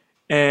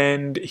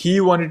 and he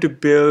was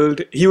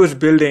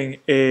building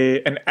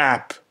an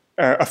app,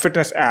 a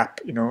fitness app.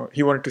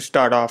 He wanted to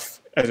start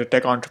off as a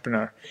tech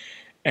entrepreneur.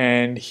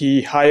 And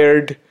he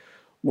hired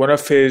one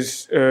of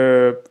his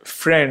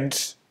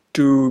friends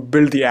to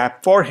build the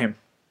app for him.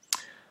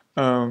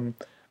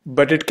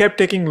 But it kept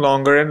taking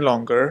longer and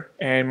longer.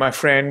 And my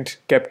friend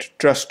kept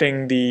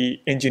trusting the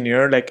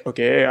engineer, like,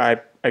 okay,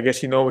 I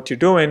guess you know what you're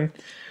doing.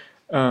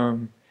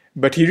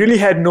 But he really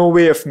had no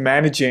way of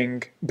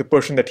managing the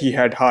person that he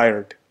had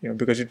hired,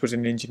 because it was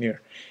an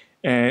engineer.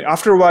 And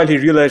after a while, he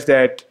realized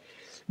that,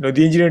 the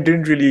engineer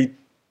didn't really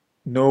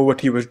know what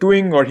he was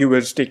doing, or he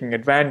was taking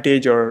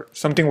advantage, or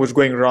something was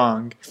going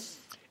wrong,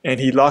 and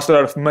he lost a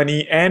lot of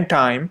money and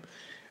time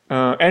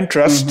and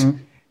trust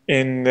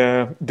in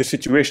the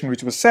situation,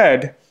 which was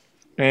sad.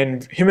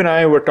 And him and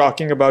I were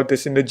talking about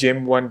this in the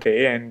gym one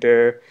day, and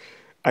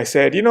I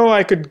said,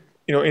 I could,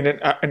 in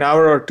an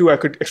hour or two, I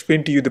could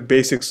explain to you the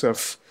basics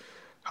of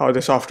how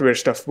the software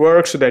stuff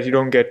works, so that you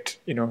don't get,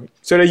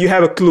 so that you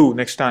have a clue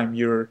next time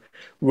you're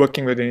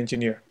working with an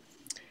engineer.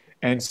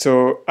 And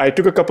so I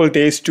took a couple of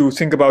days to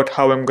think about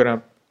how I'm going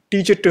to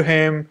teach it to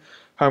him,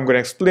 how I'm going to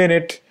explain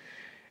it.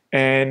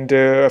 And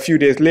a few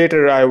days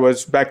later, I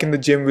was back in the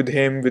gym with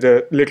him with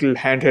a little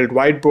handheld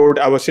whiteboard.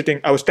 I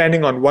was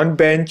standing on one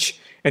bench,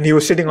 and he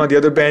was sitting on the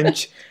other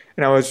bench.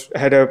 And I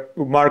had a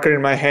marker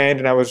in my hand,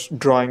 and I was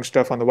drawing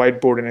stuff on the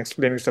whiteboard and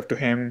explaining stuff to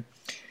him.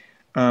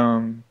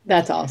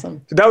 That's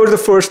awesome. So that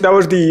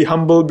was the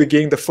humble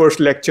beginning, the first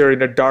lecture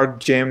in a dark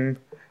gym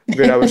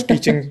where I was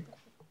teaching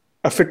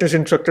a fitness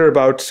instructor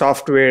about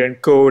software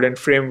and code and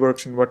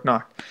frameworks and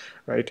whatnot,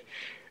 right?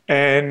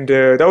 And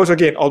that was,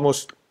 again,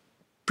 almost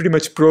pretty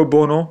much pro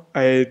bono.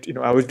 I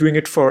was doing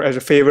it as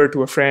a favor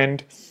to a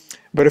friend.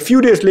 But a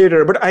few days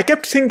later, I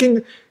kept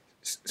thinking,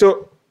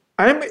 so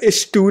I'm a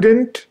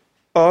student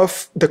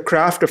of the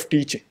craft of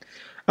teaching.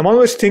 I'm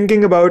always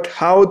thinking about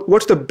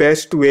what's the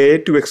best way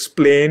to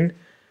explain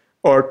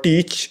or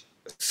teach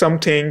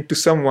something to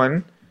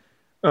someone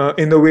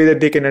in the way that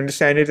they can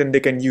understand it and they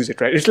can use it,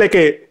 right? It's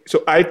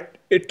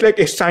like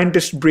a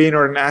scientist brain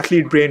or an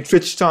athlete brain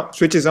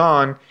switches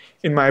on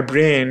in my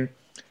brain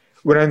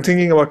when I'm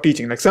thinking about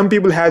teaching. Like, some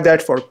people have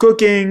that for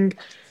cooking,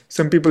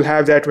 some people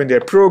have that when they're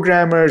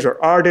programmers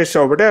or artists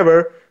or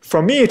whatever.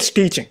 For me, it's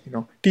teaching.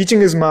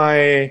 Teaching is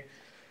my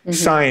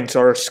science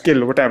or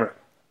skill, whatever.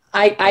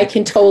 I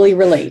can totally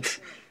relate.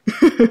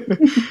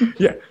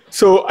 Yeah.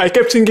 So I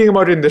kept thinking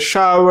about it in the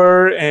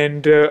shower,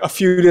 and a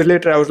few days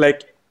later, I was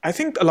like, I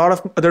think a lot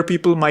of other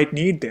people might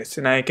need this,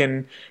 and I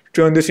can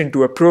turn this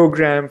into a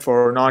program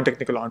for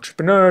non-technical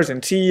entrepreneurs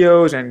and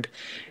CEOs and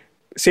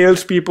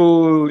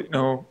salespeople,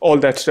 all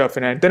that stuff.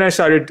 And then I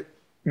started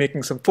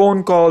making some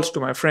phone calls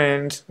to my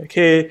friends, like,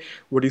 hey,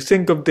 what do you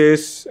think of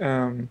this?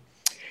 And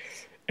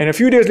a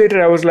few days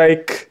later, I was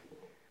like,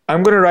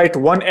 I'm going to write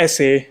one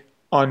essay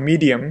on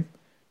Medium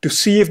to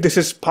see if this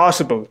is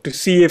possible, to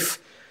see if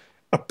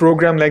a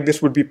program like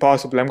this would be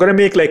possible. I'm going to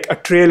make like a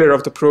trailer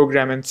of the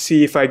program and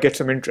see if I get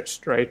some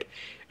interest, right?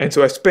 And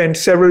so I spent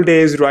several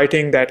days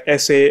writing that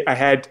essay. I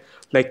had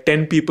like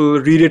 10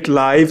 people read it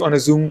live on a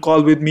Zoom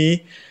call with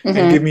me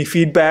and give me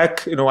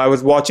feedback. I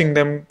was watching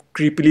them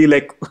creepily,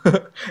 like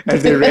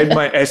as they read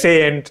my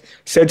essay and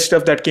said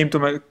stuff that came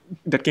to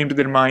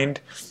their mind.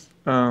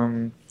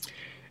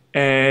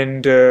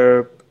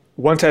 And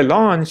once I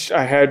launched,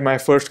 I had my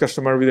first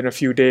customer within a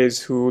few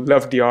days who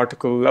loved the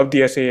article, loved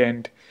the essay,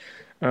 and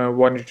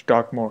wanted to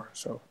talk more.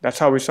 So that's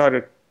how we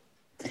started.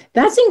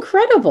 That's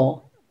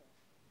incredible.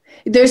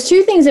 There's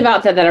two things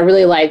about that I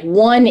really like.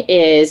 One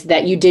is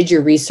that you did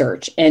your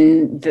research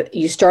and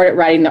you started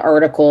writing the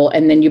article,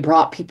 and then you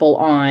brought people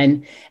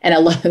on. And I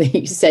love that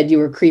you said you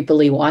were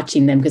creepily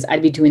watching them, because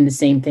I'd be doing the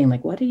same thing.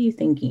 Like, what are you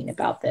thinking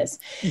about this?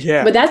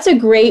 Yeah. But that's a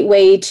great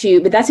way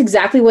but that's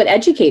exactly what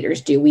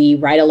educators do. We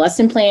write a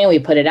lesson plan, we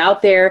put it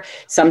out there.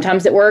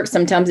 Sometimes it works,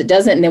 sometimes it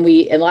doesn't. And then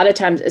a lot of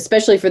times,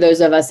 especially for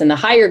those of us in the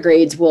higher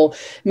grades, we'll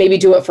maybe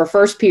do it for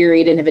first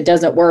period. And if it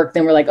doesn't work,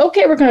 then we're like,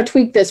 okay, we're going to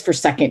tweak this for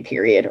second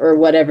period or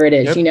whatever it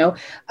is, Yep.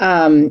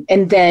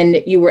 And then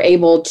you were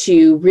able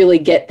to really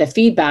get the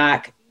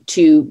feedback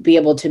to be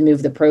able to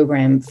move the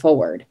program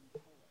forward.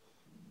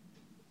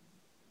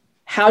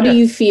 How do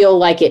you feel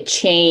like it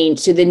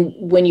changed? So then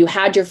when you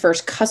had your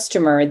first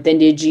customer, then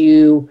did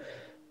you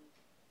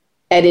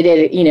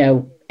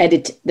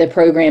edit the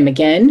program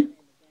again?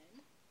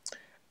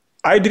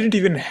 I didn't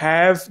even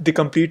have the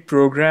complete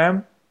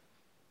program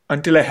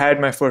until I had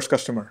my first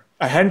customer.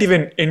 I hadn't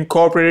even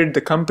incorporated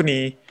the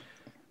company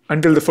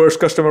until the first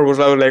customer was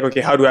like,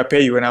 okay, how do I pay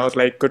you? And I was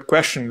like, good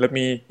question. Let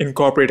me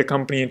incorporate a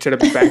company and set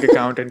up a bank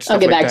account and stuff I'll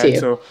get like back that. to you.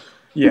 So,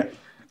 yeah.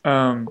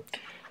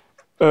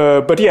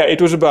 But yeah,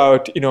 it was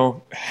about,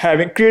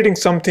 creating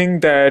something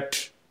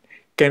that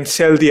can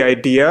sell the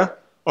idea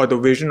or the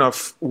vision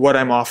of what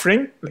I'm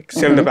offering, like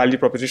sell the value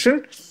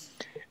proposition.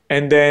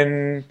 And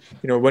then,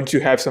 once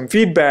you have some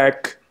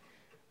feedback,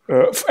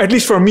 at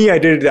least for me, I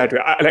did it that way.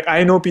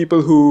 I know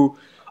people who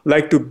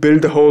like to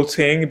build the whole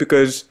thing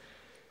because,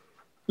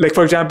 like,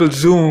 for example,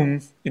 Zoom,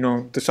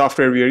 the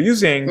software we are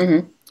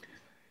using,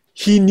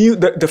 he knew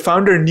that the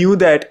founder knew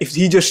that if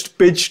he just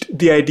pitched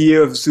the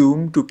idea of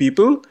Zoom to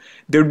people,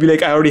 they would be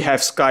like, I already have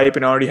Skype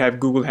and I already have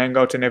Google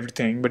Hangouts and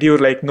everything. But he was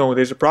like, no,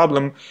 there's a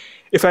problem.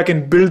 If I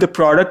can build the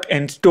product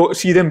and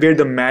see them where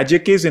the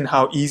magic is and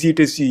how easy it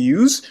is to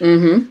use,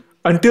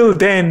 until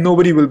then,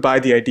 nobody will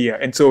buy the idea.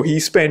 And so he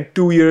spent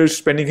 2 years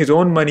spending his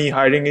own money,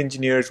 hiring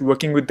engineers,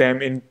 working with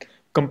them in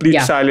complete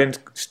silent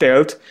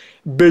stealth,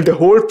 build a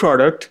whole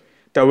product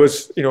that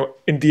was,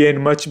 in the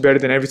end, much better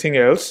than everything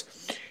else.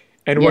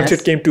 And once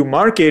it came to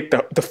market,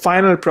 the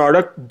final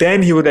product,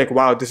 then he was like,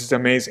 wow, this is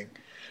amazing.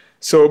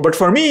 So, but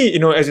for me,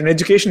 as an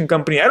education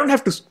company, I don't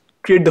have to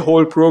create the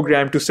whole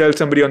program to sell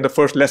somebody on the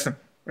first lesson,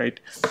 right?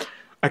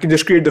 I can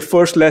just create the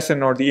first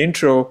lesson or the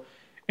intro.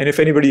 And if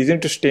anybody is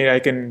interested, I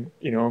can,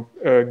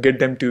 get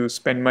them to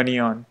spend money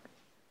on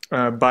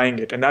buying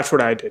it. And that's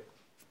what I did.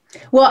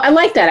 Well, I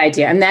like that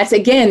idea. And that's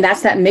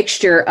that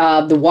mixture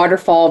of the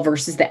waterfall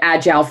versus the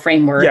agile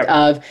framework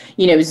of,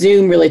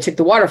 Zoom really took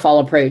the waterfall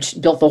approach,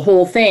 built the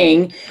whole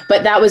thing.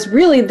 But that was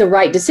really the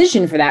right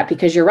decision for that,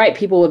 because you're right.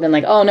 People have been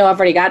like, oh, no, I've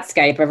already got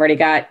Skype. I've already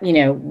got,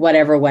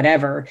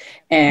 whatever.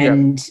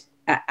 And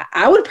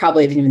I would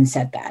probably have even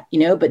said that,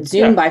 but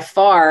Zoom by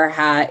far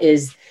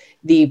is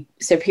the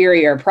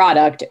superior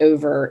product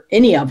over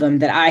any of them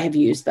that I have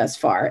used thus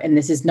far. And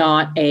this is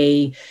not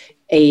a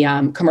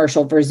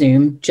commercial for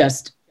Zoom,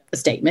 just a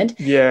statement.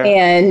 Yeah.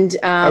 And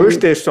I wish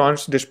they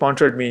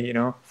sponsored me,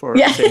 for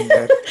saying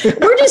that.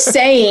 We're just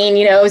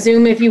saying,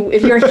 Zoom, if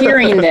you're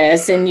hearing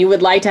this and you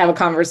would like to have a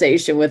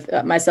conversation with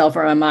myself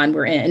or Aman,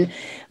 we're in.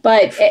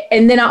 But,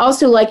 and then I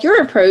also like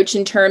your approach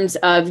in terms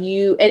of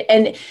you,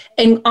 and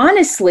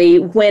honestly,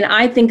 when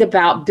I think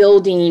about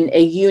building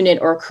a unit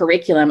or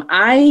curriculum,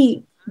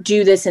 I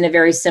do this in a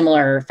very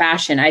similar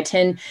fashion. I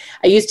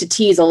used to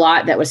tease a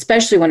lot that,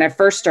 especially when I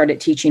first started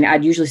teaching,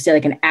 I'd usually stay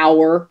like an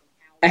hour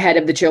ahead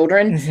of the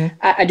children.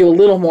 I do a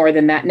little more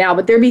than that now,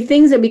 but there'd be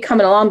things that'd be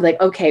coming along like,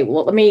 okay,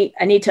 well,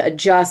 I need to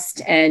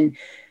adjust and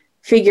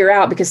figure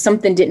out because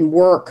something didn't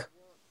work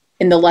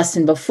in the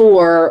lesson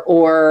before,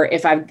 or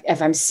if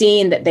I'm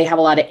seeing that they have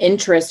a lot of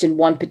interest in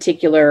one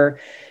particular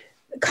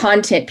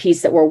content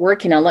piece that we're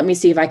working on, let me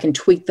see if I can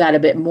tweak that a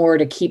bit more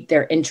to keep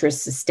their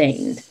interest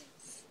sustained.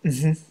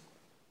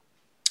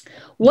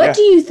 What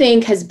do you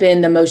think has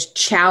been the most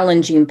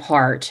challenging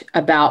part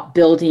about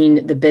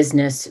building the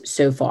business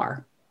so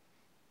far?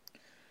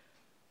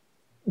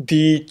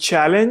 The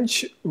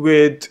challenge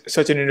with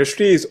such an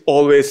industry is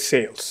always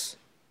sales.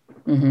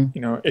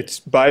 It's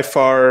by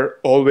far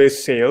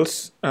always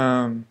sales.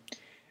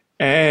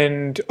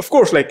 And of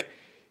course, like,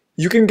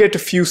 you can get a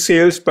few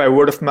sales by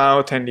word of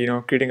mouth and,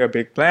 creating a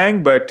big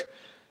plan, but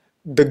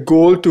the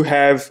goal to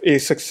have a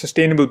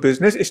sustainable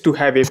business is to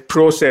have a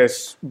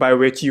process by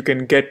which you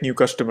can get new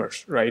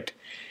customers, right?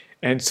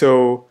 And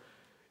so,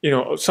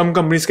 some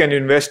companies can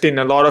invest in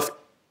a lot of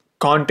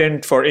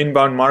content for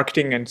inbound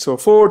marketing and so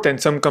forth.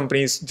 And some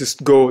companies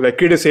just go like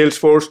create a sales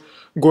force,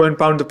 go and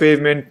pound the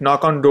pavement,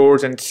 knock on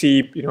doors and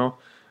see,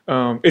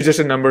 it's just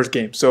a numbers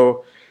game.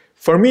 So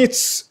for me,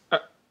 it's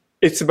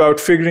about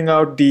figuring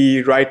out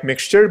the right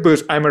mixture,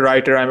 because I'm a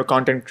writer, I'm a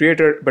content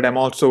creator, but I'm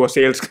also a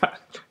sales guy,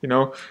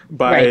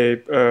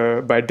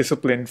 by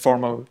discipline,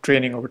 formal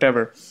training or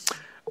whatever.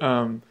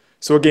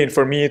 So again,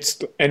 for me,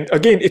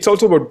 it's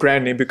also about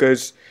branding,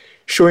 because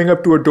showing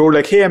up to a door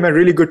like, hey, I'm a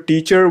really good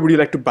teacher, would you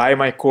like to buy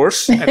my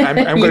course? And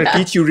I'm going to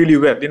teach you really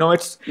well.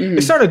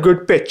 It's not a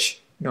good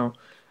pitch,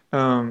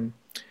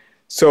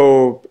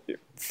 So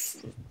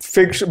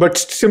but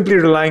simply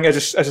relying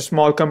as a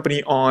small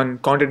company on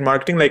content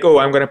marketing, like, oh,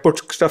 I'm going to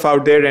put stuff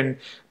out there and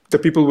the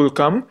people will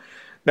come.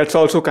 That's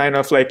also kind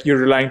of like you're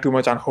relying too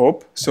much on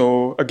hope.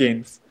 So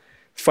again,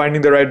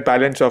 finding the right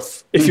balance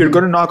of, if you're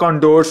going to knock on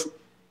doors,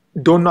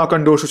 don't knock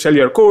on doors to sell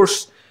your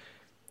course,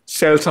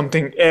 sell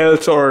something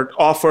else or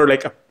offer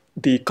like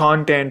the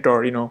content,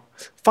 or,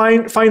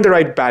 find the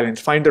right balance,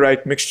 find the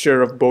right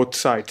mixture of both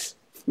sides.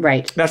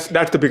 Right. That's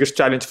the biggest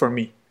challenge for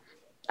me.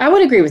 I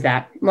would agree with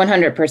that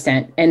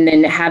 100%. And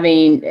then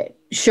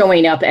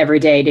showing up every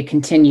day to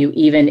continue,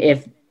 even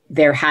if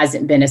there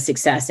hasn't been a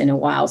success in a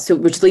while. So,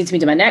 which leads me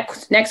to my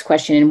next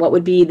question. And what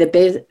would be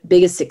the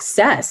biggest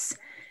success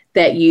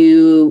that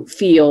you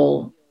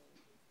feel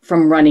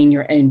from running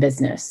your own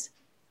business?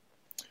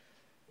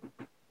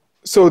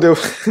 So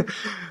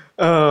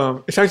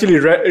it's actually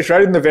it's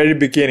right in the very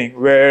beginning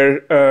where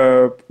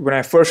when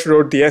I first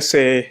wrote the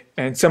essay,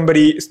 and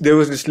there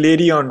was this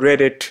lady on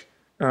Reddit.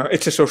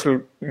 It's a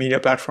social media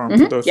platform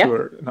for those who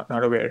are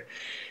not aware.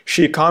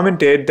 She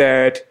commented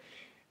that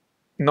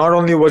not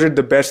only was it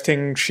the best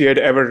thing she had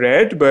ever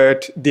read,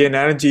 but the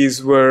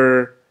analogies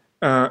were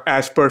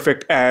as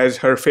perfect as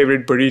her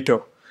favorite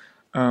burrito.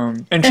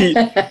 And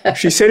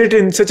she said it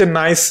in such a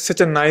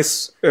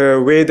nice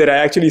way that I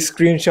actually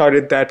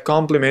screenshotted that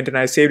compliment and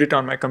I saved it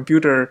on my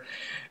computer.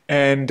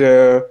 And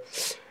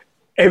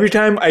every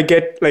time I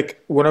get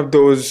like one of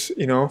those,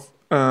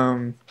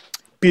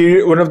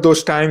 one of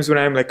those times when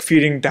I'm like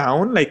feeling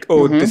down, like,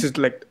 this is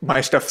like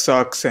my stuff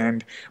sucks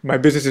and my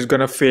business is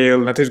gonna fail,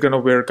 nothing's gonna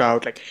work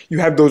out. Like you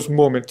have those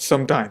moments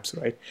sometimes,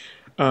 right?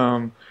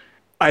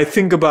 I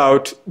think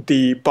about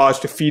the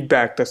positive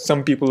feedback that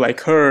some people like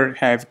her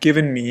have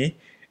given me,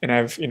 and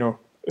I've,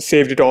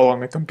 saved it all on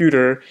my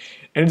computer,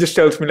 and it just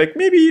tells me like,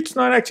 maybe it's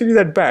not actually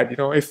that bad.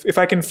 If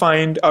I can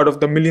find out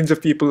of the millions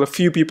of people, a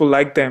few people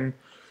like them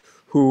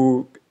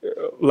who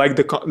liked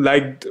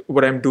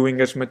what I'm doing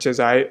as much as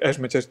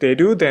they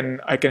do, then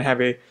I can have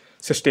a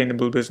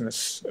sustainable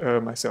business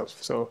myself.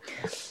 So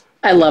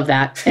I love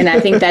that, and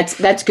I think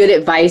that's good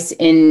advice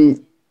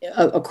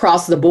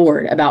across the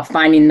board about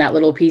finding that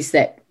little piece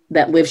that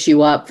lifts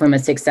you up from a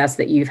success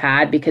that you've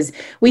had, because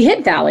we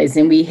hit valleys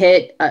and we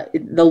hit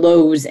the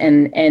lows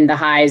and the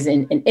highs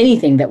in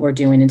anything that we're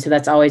doing, and so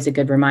that's always a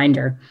good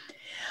reminder.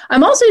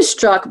 I'm also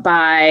struck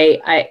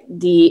by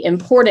the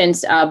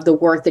importance of the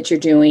work that you're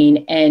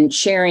doing and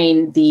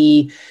sharing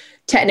the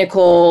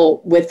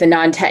technical with the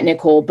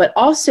non-technical, but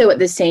also at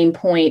the same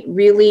point,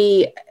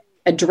 really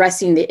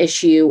addressing the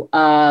issue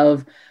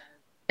of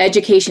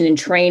education and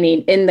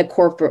training in the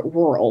corporate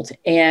world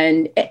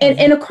and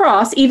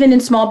across, even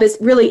in small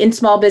business, really in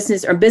small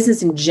business or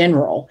business in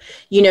general.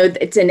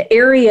 It's an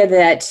area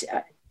that,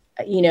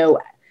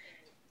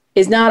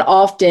 is not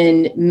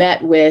often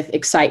met with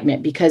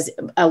excitement because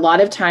a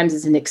lot of times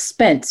it's an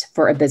expense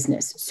for a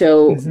business.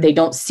 So they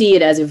don't see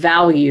it as a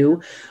value,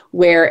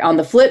 where on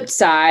the flip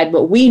side,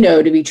 what we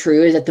know to be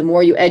true is that the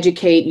more you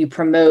educate, you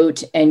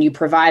promote, and you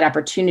provide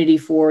opportunity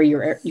for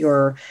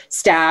your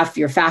staff,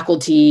 your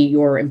faculty,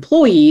 your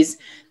employees,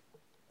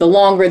 the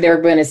longer they're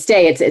going to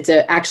stay. It's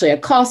actually a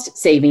cost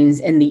savings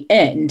in the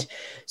end.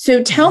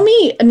 So tell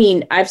me,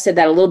 I've said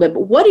that a little bit,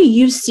 but what do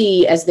you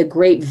see as the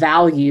great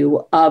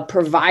value of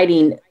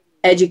providing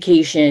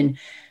education,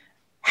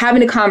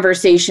 having a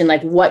conversation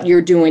like what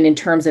you're doing in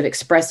terms of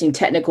expressing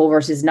technical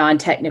versus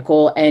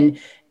non-technical, and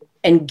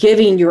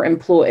giving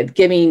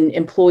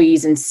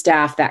employees and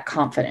staff that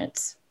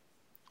confidence?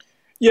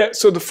 Yeah.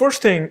 So the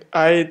first thing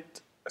when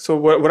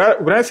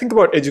I think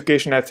about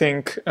education, I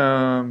think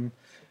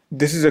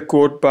this is a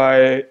quote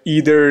by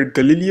either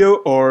Galileo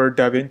or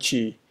Da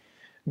Vinci,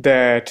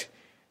 that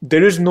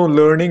there is no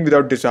learning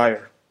without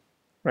desire,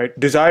 right?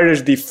 Desire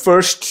is the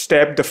first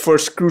step, the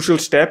first crucial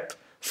step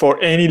for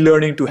any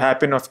learning to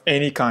happen of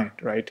any kind,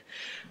 right?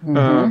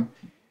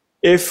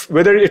 If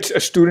whether it's a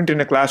student in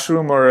a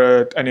classroom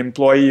or an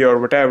employee or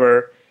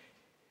whatever,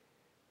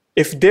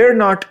 if they're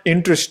not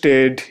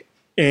interested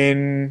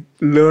in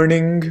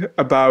learning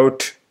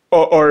about,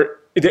 or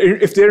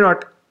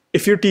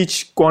if you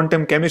teach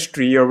quantum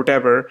chemistry or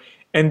whatever,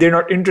 and they're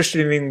not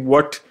interested in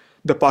what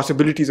the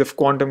possibilities of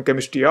quantum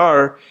chemistry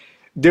are,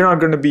 they're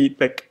not going to be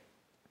like,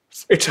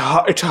 it's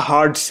a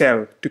hard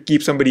sell to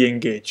keep somebody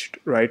engaged,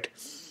 right?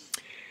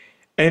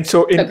 And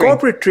so in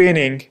corporate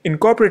training,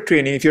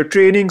 if you're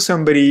training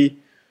somebody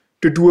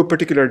to do a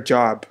particular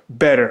job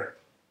better,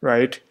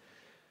 right?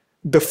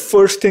 The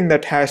first thing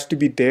that has to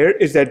be there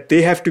is that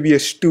they have to be a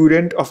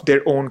student of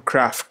their own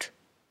craft.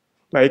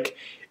 Like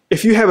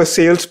if you have a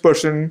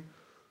salesperson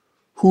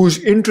who's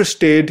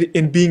interested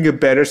in being a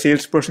better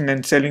salesperson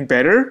and selling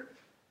better,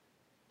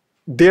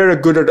 they're a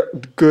good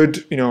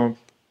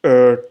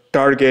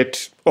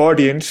target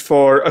audience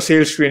for a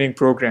sales training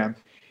program.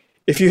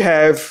 If you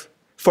have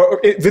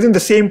within the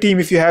same team,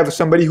 if you have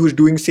somebody who's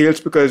doing sales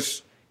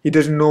because he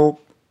doesn't know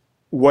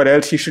what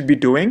else he should be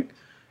doing,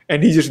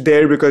 and he's just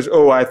there because,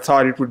 I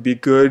thought it would be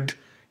good,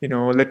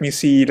 let me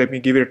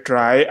give it a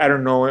try. I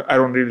don't know, I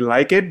don't really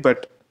like it,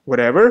 but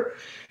whatever.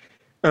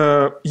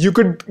 You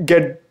could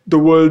get the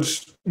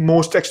world's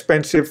most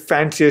expensive,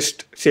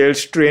 fanciest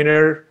sales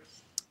trainer,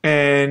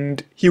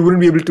 and he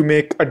wouldn't be able to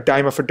make a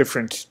dime of a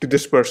difference to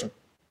this person.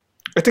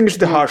 I think it's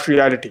the harsh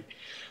reality.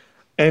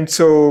 And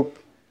so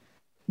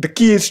the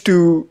key is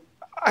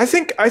I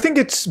think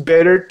it's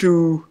better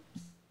to,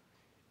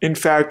 in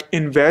fact,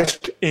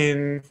 invest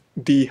in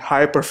the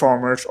high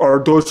performers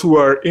or those who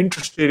are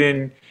interested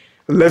in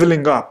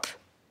leveling up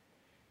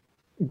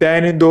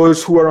than in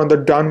those who are on the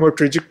downward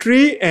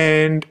trajectory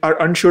and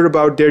are unsure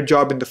about their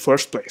job in the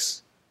first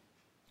place,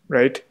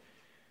 right?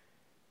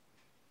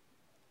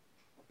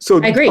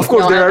 So I agree. Of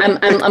course,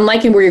 I'm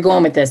liking where you're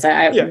going with this,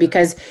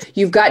 because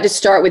you've got to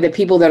start with the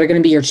people that are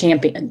going to be your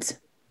champions.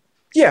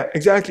 Yeah,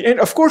 exactly. And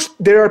of course,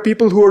 there are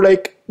people who are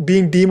like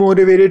being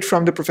demotivated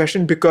from the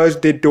profession because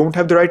they don't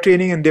have the right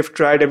training and they've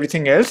tried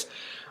everything else.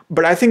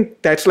 But I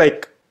think that's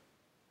like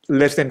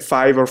less than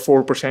 5 or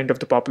 4% of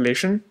the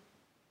population,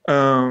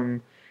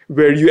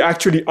 where you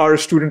actually are a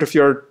student of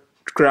your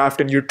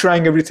craft and you're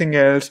trying everything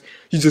else.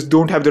 You just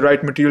don't have the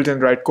right materials and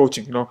the right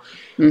coaching.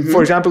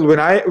 For example, when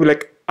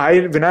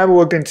I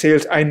worked in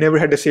sales, I never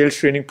had a sales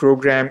training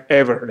program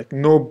ever. Like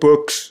no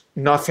books,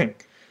 nothing.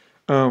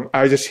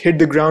 I just hit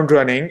the ground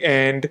running,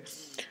 and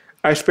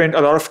I spent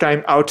a lot of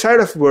time outside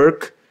of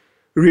work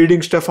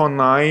reading stuff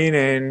online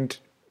and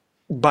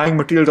buying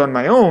materials on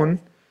my own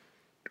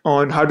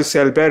on how to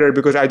sell better,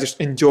 because I just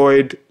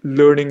enjoyed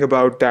learning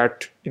about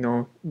that,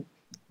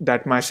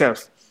 that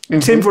myself.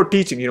 And same for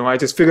teaching, I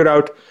just figured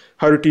out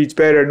how to teach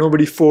better.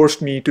 Nobody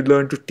forced me to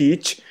learn to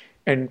teach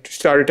and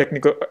start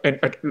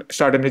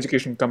start an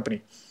education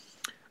company.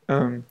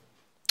 And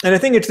I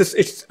think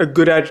it's a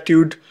good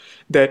attitude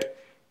that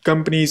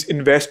companies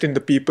invest in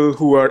the people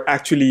who are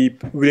actually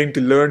willing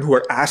to learn, who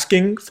are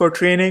asking for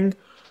training,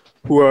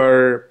 who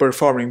are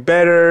performing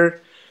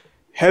better,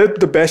 help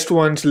the best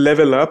ones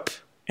level up.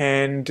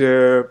 And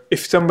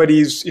if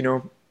somebody's,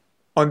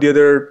 on the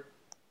other,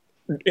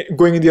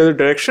 going in the other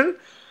direction,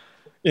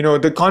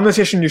 the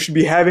conversation you should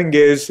be having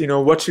is,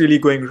 what's really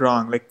going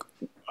wrong? Like,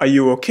 are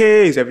you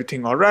okay? Is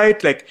everything all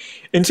right? Like,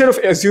 instead of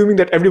assuming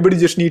that everybody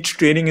just needs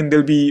training and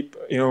they'll be,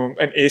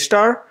 an A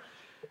star,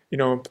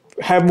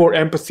 have more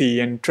empathy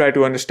and try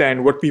to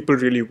understand what people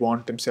really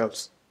want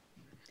themselves.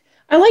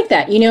 I like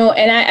that,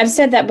 and I've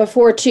said that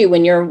before too.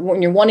 When you're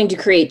wanting to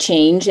create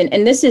change,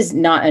 and this is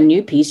not a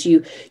new piece.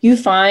 You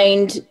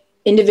find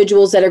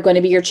individuals that are going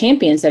to be your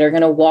champions, that are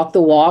going to walk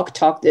the walk,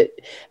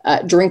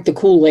 drink the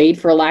Kool-Aid,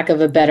 for lack of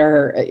a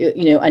better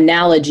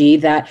analogy,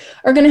 that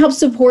are going to help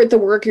support the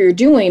work you're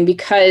doing.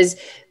 Because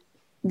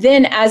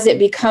then as it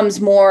becomes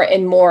more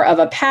and more of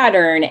a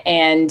pattern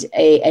and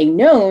a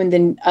known,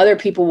 then other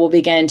people will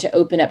begin to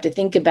open up to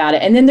think about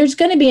it. And then there's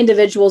going to be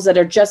individuals that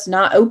are just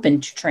not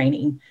open to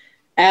training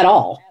at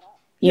all,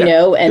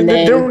 and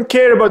they don't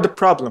care about the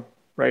problem,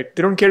 right?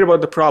 They don't care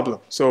about the problem.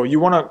 So you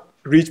want to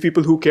reach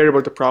people who care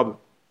about the problem.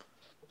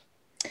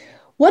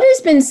 What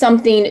has been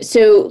something,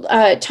 so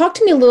talk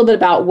to me a little bit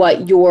about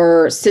what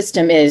your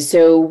system is.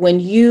 So when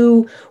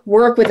you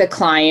work with a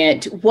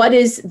client, what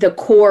is the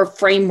core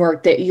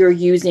framework that you're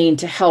using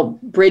to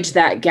help bridge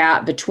that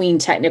gap between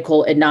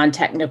technical and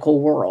non-technical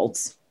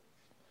worlds?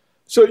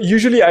 So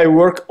usually I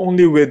work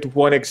only with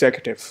one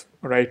executive,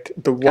 right?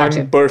 The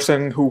one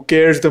person who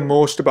cares the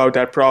most about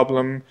that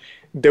problem.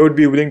 They would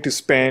be willing to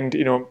spend,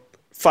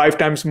 5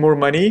 times more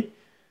money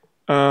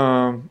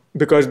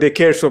because they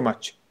care so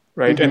much.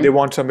 Right. And they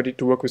want somebody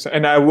to work with.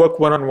 And I work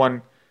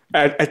one-on-one,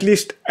 at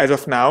least as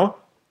of now.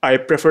 I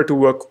prefer to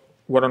work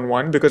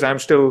one-on-one because I'm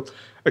still,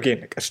 again,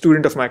 like a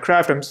student of my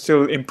craft. I'm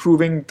still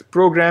improving the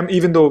program,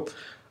 even though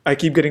I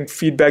keep getting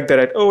feedback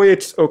that,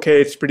 it's okay,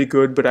 it's pretty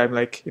good. But I'm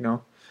like,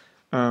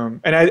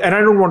 and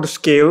I don't want to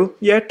scale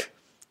yet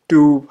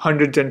to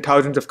hundreds and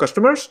thousands of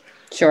customers.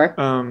 Sure.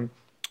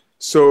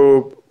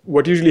 So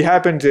what usually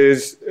happens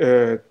is,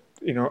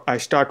 I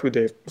start with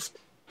a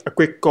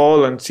quick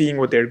call on seeing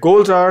what their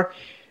goals are.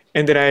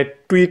 And then I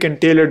tweak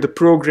and tailor the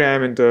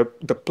program and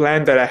the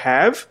plan that I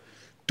have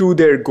to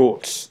their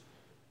goals.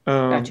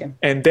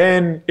 And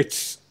then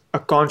it's a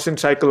constant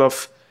cycle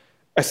of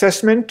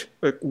assessment,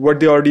 like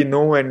what they already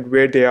know and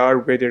where they are,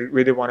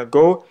 where they want to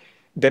go.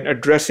 Then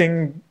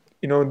addressing,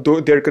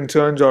 their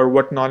concerns or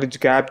what knowledge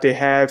gap they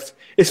have.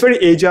 It's very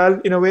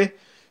agile in a way.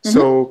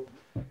 So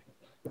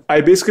I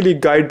basically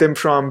guide them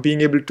from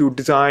being able to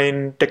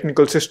design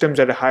technical systems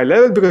at a high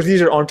level, because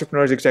these are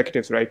entrepreneurs,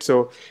 executives, right?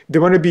 So they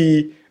want to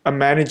be a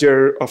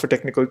manager of a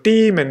technical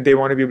team, and they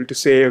want to be able to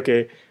say,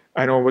 okay,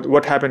 I know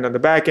what happened on the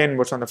back end,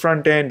 what's on the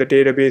front end, the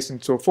database,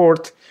 and so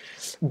forth.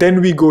 Then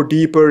we go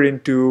deeper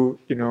into,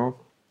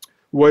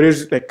 what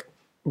is like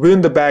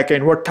within the back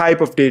end, what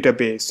type of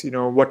database,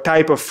 what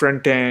type of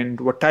front end,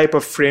 what type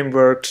of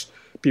frameworks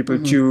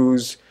people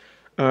choose,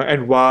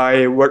 and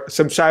why, what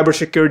some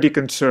cybersecurity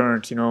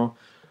concerns,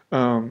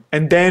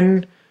 and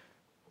then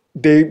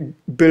they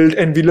build,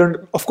 and we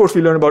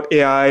learn about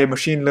AI,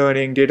 machine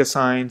learning, data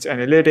science,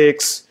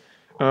 analytics,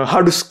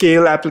 how to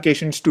scale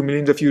applications to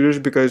millions of users,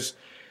 because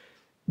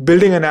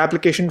building an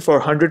application for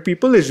 100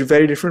 people is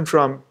very different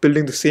from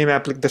building the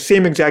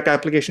same exact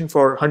application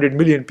for 100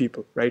 million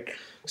people, right?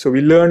 So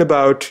we learn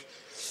about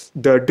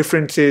the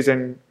differences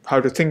and how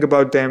to think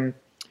about them.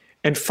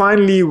 And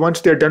finally, once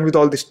they're done with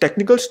all this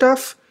technical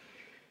stuff,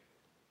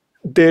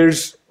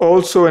 there's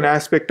also an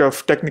aspect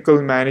of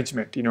technical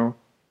management,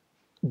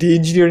 the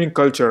engineering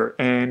culture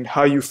and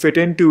how you fit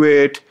into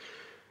it,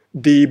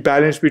 the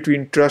balance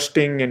between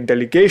trusting and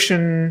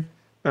delegation,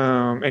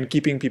 and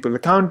keeping people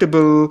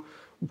accountable.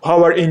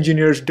 How are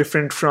engineers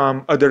different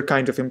from other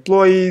kinds of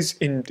employees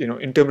in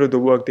terms of the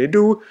work they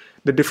do,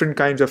 the different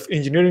kinds of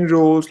engineering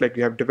roles, like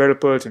you have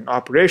developers and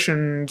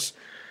operations,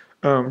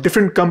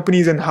 different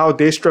companies and how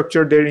they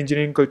structure their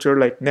engineering culture.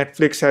 Like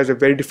Netflix has a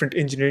very different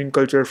engineering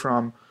culture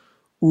from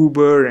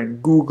Uber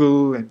and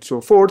Google and so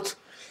forth.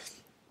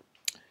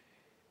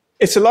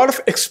 it's a lot of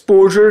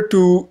exposure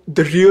to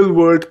the real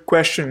world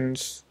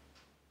questions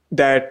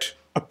that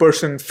a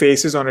person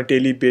faces on a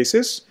daily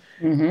basis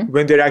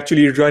when they're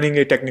actually running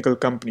a technical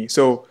company.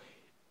 So,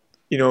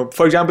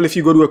 for example, if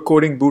you go to a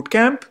coding boot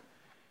camp,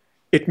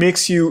 it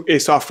makes you a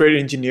software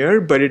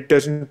engineer, but it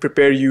doesn't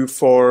prepare you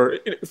from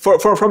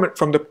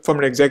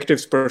an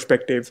executive's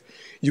perspective.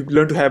 You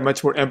learn to have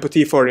much more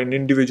empathy for an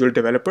individual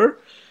developer.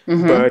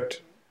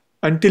 But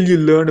until you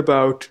learn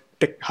about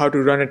how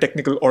to run a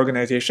technical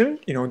organization,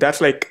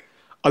 that's like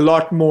a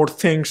lot more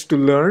things to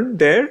learn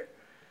there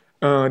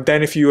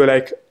than if you were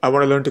like, I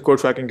want to learn to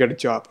code so I can get a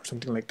job or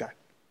something like that.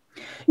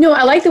 No,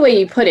 I like the way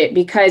you put it,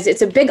 because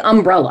it's a big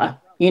umbrella,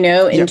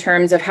 in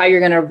terms of how you're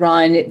going to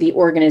run the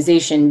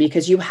organization,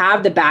 because you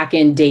have the back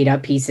end data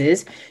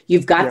pieces,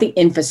 you've got the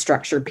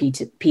infrastructure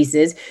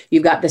pieces,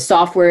 you've got the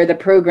software, the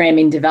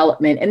programming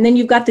development, and then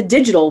you've got the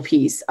digital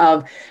piece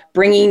of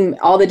bringing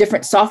all the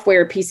different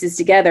software pieces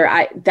together.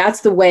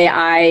 That's the way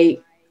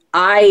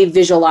I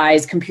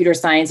visualize computer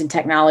science and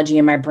technology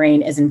in my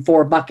brain as in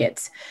 4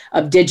 buckets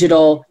of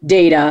digital,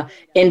 data,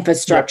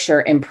 infrastructure,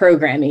 and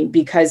programming,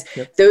 because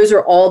those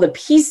are all the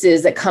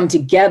pieces that come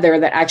together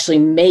that actually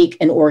make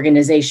an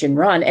organization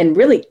run, and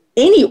really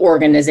any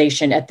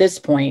organization at this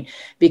point,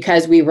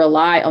 because we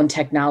rely on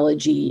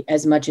technology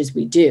as much as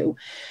we do.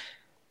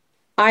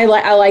 I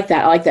like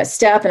that. I like that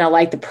step, and I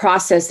like the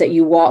process that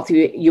you walk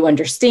through. You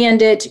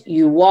understand it,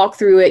 you walk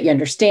through it, you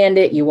understand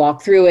it, you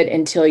walk through it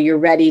until you're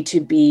ready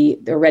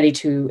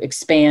to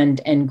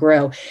expand and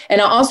grow. And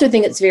I also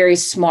think it's very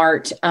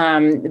smart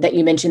that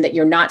you mentioned that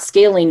you're not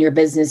scaling your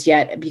business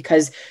yet,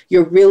 because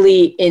you're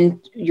really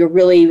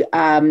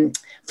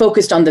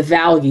focused on the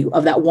value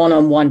of that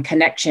one-on-one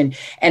connection.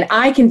 And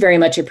I can very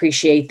much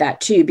appreciate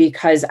that too,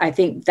 because I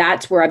think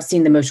that's where I've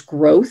seen the most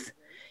growth,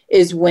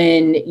 is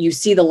when you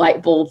see the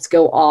light bulbs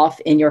go off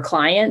in your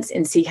clients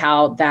and see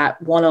how that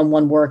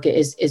one-on-one work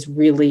was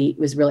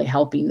really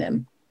helping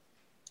them.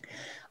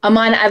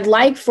 Aman, I'd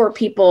like for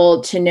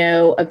people to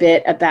know a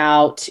bit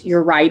about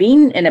your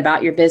writing and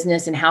about your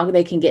business and how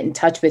they can get in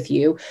touch with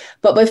you.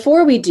 But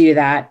before we do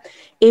that,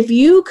 if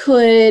you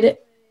could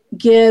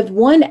give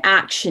one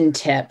action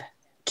tip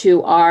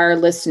to our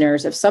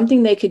listeners of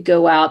something they could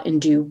go out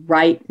and do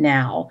right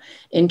now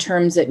in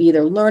terms of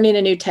either learning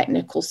a new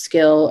technical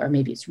skill, or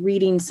maybe it's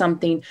reading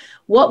something,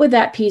 what would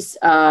that piece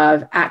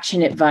of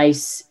action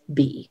advice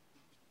be?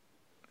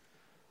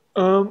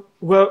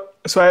 Well,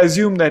 so I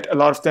assume that a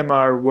lot of them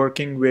are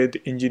working with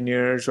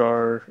engineers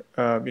or,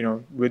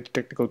 with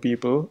technical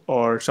people,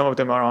 or some of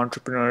them are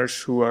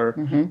entrepreneurs who are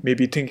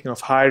maybe thinking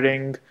of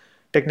hiring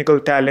technical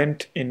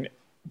talent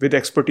with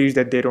expertise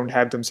that they don't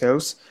have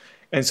themselves.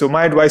 And so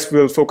my advice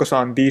will focus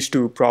on these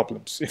 2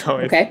 problems, if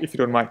you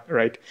don't mind,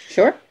 right?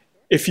 Sure.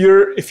 If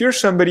you're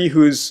somebody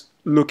who's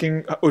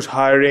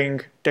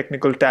hiring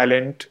technical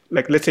talent,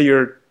 like let's say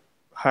you're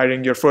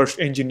hiring your first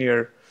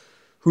engineer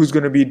who's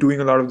going to be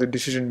doing a lot of the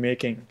decision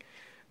making,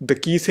 the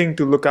key thing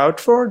to look out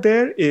for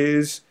there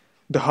is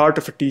the heart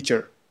of a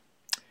teacher,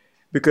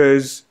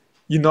 because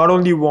you not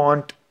only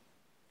want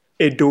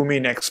a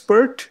domain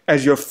expert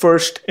as your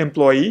first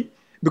employee,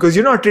 because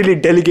you're not really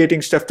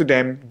delegating stuff to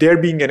them. They're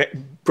being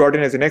brought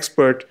in as an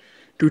expert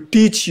to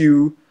teach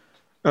you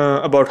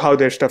about how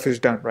their stuff is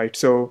done, right?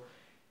 So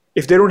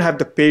if they don't have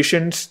the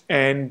patience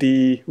and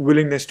the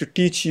willingness to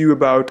teach you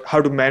about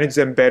how to manage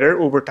them better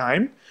over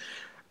time,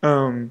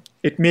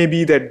 it may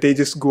be that they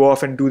just go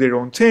off and do their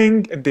own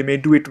thing, and they may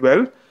do it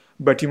well,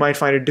 but you might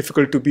find it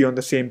difficult to be on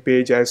the same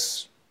page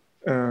as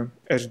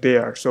they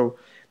are. So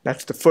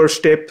that's the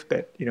first tip,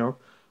 that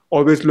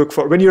always look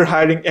for, when you're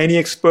hiring any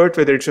expert,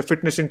 whether it's a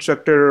fitness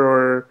instructor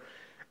or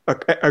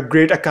a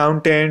great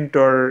accountant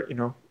or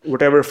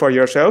whatever for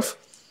yourself,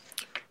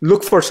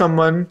 look for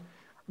someone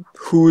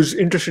who's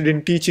interested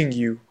in teaching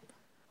you,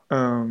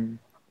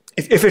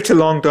 if it's a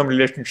long-term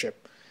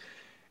relationship.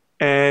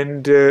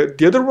 And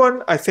the other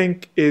one, I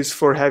think, is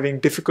for having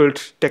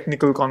difficult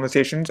technical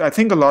conversations. I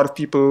think a lot of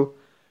people,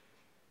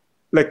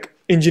 like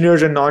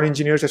engineers and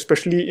non-engineers,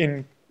 especially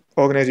in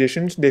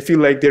organizations, they feel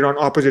like they're on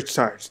opposite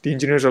sides. The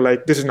engineers are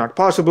like, this is not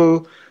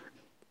possible,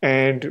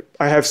 and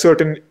I have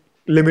certain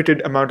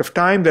limited amount of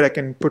time that I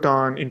can put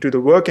on into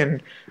the work,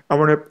 and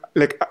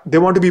they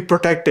want to be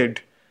protected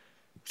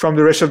from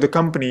the rest of the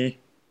company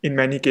in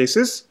many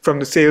cases, from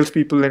the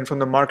salespeople and from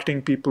the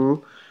marketing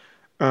people,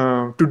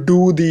 to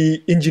do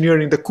the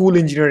engineering, the cool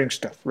engineering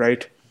stuff,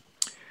 right?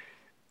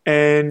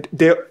 And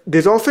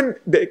there's often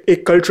a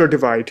culture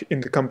divide in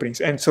the companies,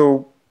 and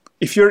so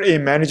if you're a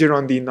manager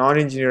on the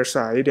non-engineer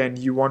side and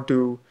you want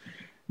to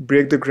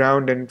break the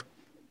ground and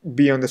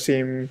be on the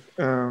same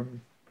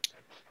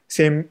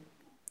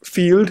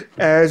field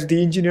as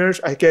the engineers,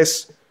 I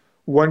guess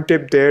one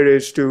tip there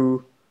is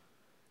to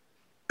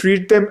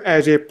treat them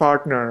as a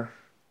partner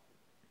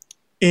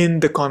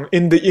in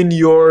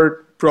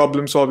your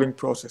problem-solving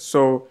process.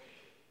 So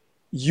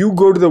you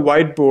go to the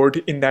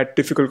whiteboard in that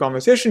difficult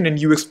conversation and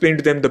you explain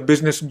to them the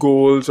business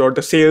goals or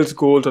the sales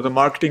goals or the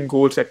marketing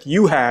goals that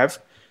you have.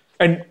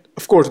 And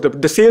of course,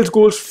 the sales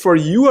goals for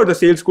you are the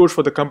sales goals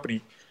for the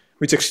company.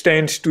 which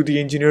extends to the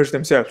engineers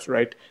themselves,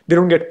 right? They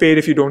don't get paid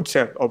if you don't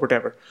sell or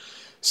whatever.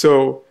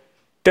 So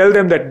tell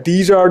them that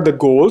these are the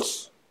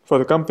goals for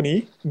the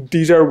company.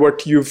 These are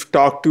what you've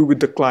talked to with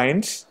the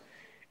clients.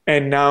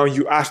 And now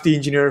you ask the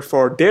engineer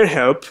for their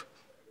help,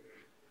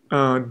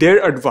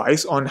 their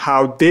advice on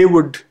how they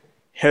would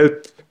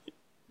help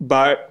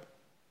by,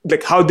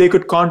 like how they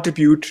could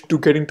contribute to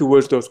getting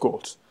towards those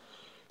goals.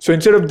 So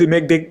instead of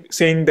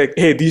saying that,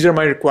 hey, these are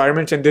my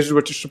requirements and this is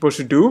what you're supposed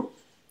to do,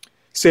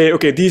 say,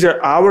 okay, these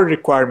are our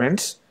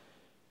requirements.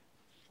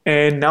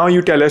 And now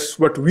you tell us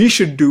what we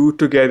should do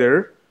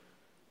together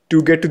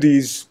to get to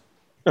these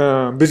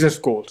business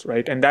goals,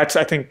 right? And that's,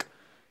 I think,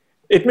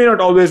 it may not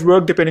always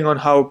work depending on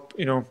how,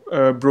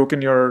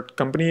 broken your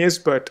company is,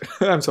 but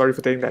I'm sorry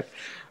for saying that.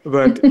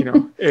 But,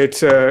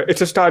 it's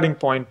a starting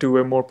point to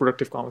a more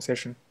productive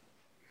conversation.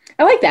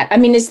 I like that. I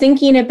mean, it's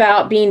thinking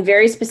about being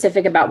very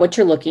specific about what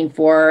you're looking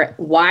for,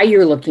 why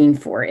you're looking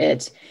for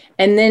it.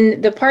 And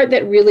then the part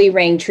that really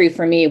rang true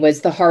for me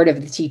was the heart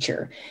of the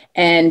teacher,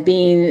 and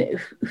being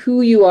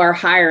who you are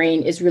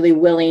hiring is really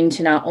willing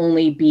to not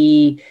only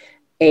be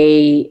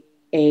a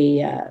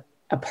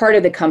part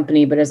of the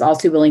company, but is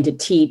also willing to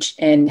teach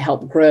and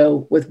help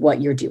grow with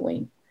what you're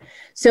doing.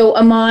 So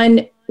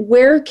Aman,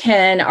 where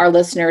can our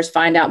listeners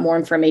find out more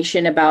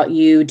information about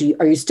you?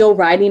 Are you still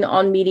writing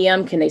on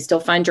Medium? Can they still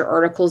find your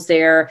articles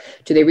there?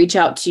 Do they reach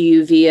out to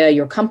you via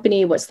your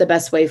company? What's the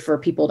best way for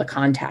people to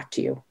contact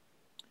you?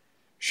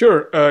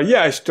 Sure.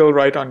 I still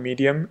write on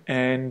Medium,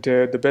 and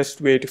the best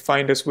way to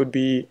find us would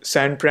be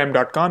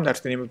sanpram.com.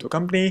 That's the name of the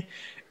company.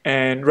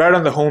 And right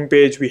on the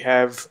homepage, we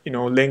have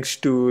links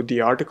to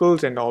the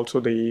articles and also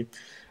the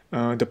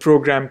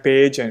program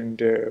page. And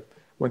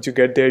once you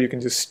get there, you can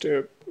just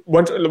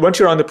once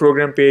you're on the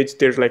program page,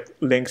 there's like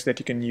links that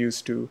you can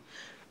use to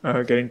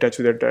get in touch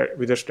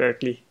with us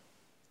directly.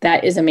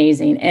 That is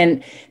amazing.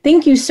 And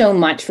thank you so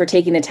much for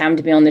taking the time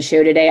to be on the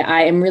show today.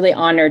 I am really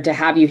honored to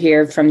have you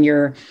here from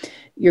your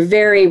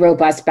very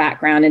robust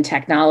background in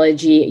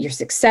technology, your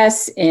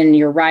success in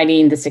your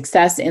writing, the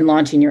success in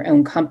launching your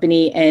own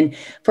company, and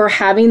for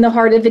having the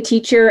heart of a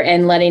teacher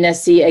and letting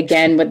us see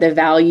again what the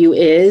value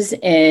is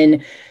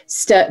in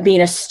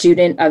being a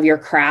student of your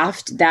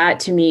craft. That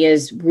to me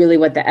is really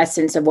what the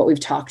essence of what we've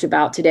talked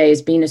about today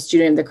is, being a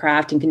student of the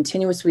craft and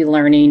continuously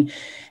learning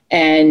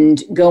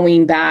and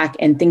going back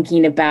and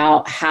thinking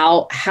about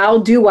how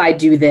do I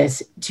do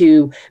this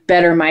to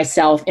better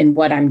myself in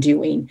what I'm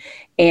doing.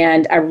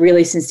 And I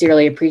really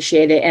sincerely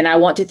appreciate it. And I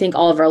want to thank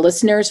all of our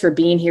listeners for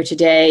being here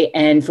today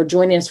and for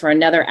joining us for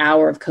another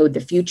hour of Code the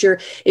Future.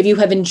 If you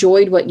have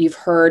enjoyed what you've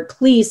heard,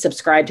 please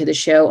subscribe to the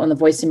show on the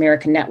Voice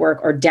America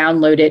Network or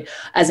download it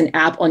as an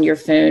app on your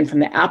phone from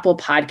the Apple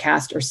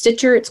Podcast or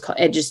Stitcher. It's called,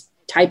 just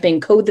type in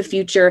Code the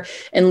Future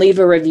and leave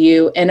a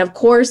review. And of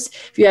course,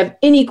 if you have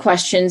any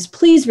questions,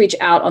 please reach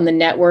out on the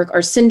network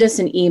or send us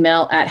an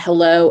email at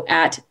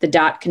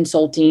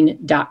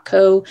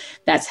hello@the.consulting.co.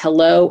 That's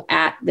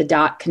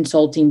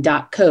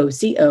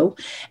hello@the.consulting.co.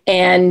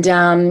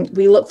 And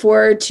we look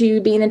forward to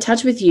being in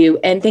touch with you.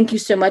 And thank you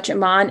so much,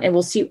 Aman. And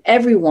we'll see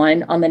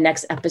everyone on the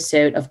next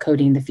episode of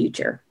Coding the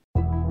Future.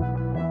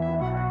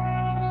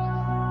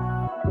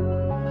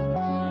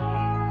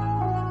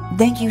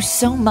 Thank you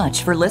so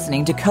much for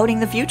listening to Coding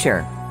the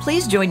Future.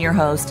 Please join your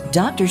host,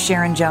 Dr.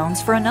 Sharon Jones,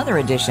 for another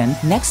edition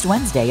next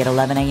Wednesday at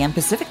 11 a.m.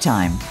 Pacific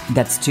Time.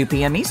 That's 2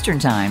 p.m. Eastern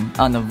Time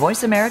on the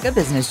Voice America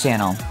Business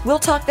Channel. We'll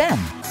talk then.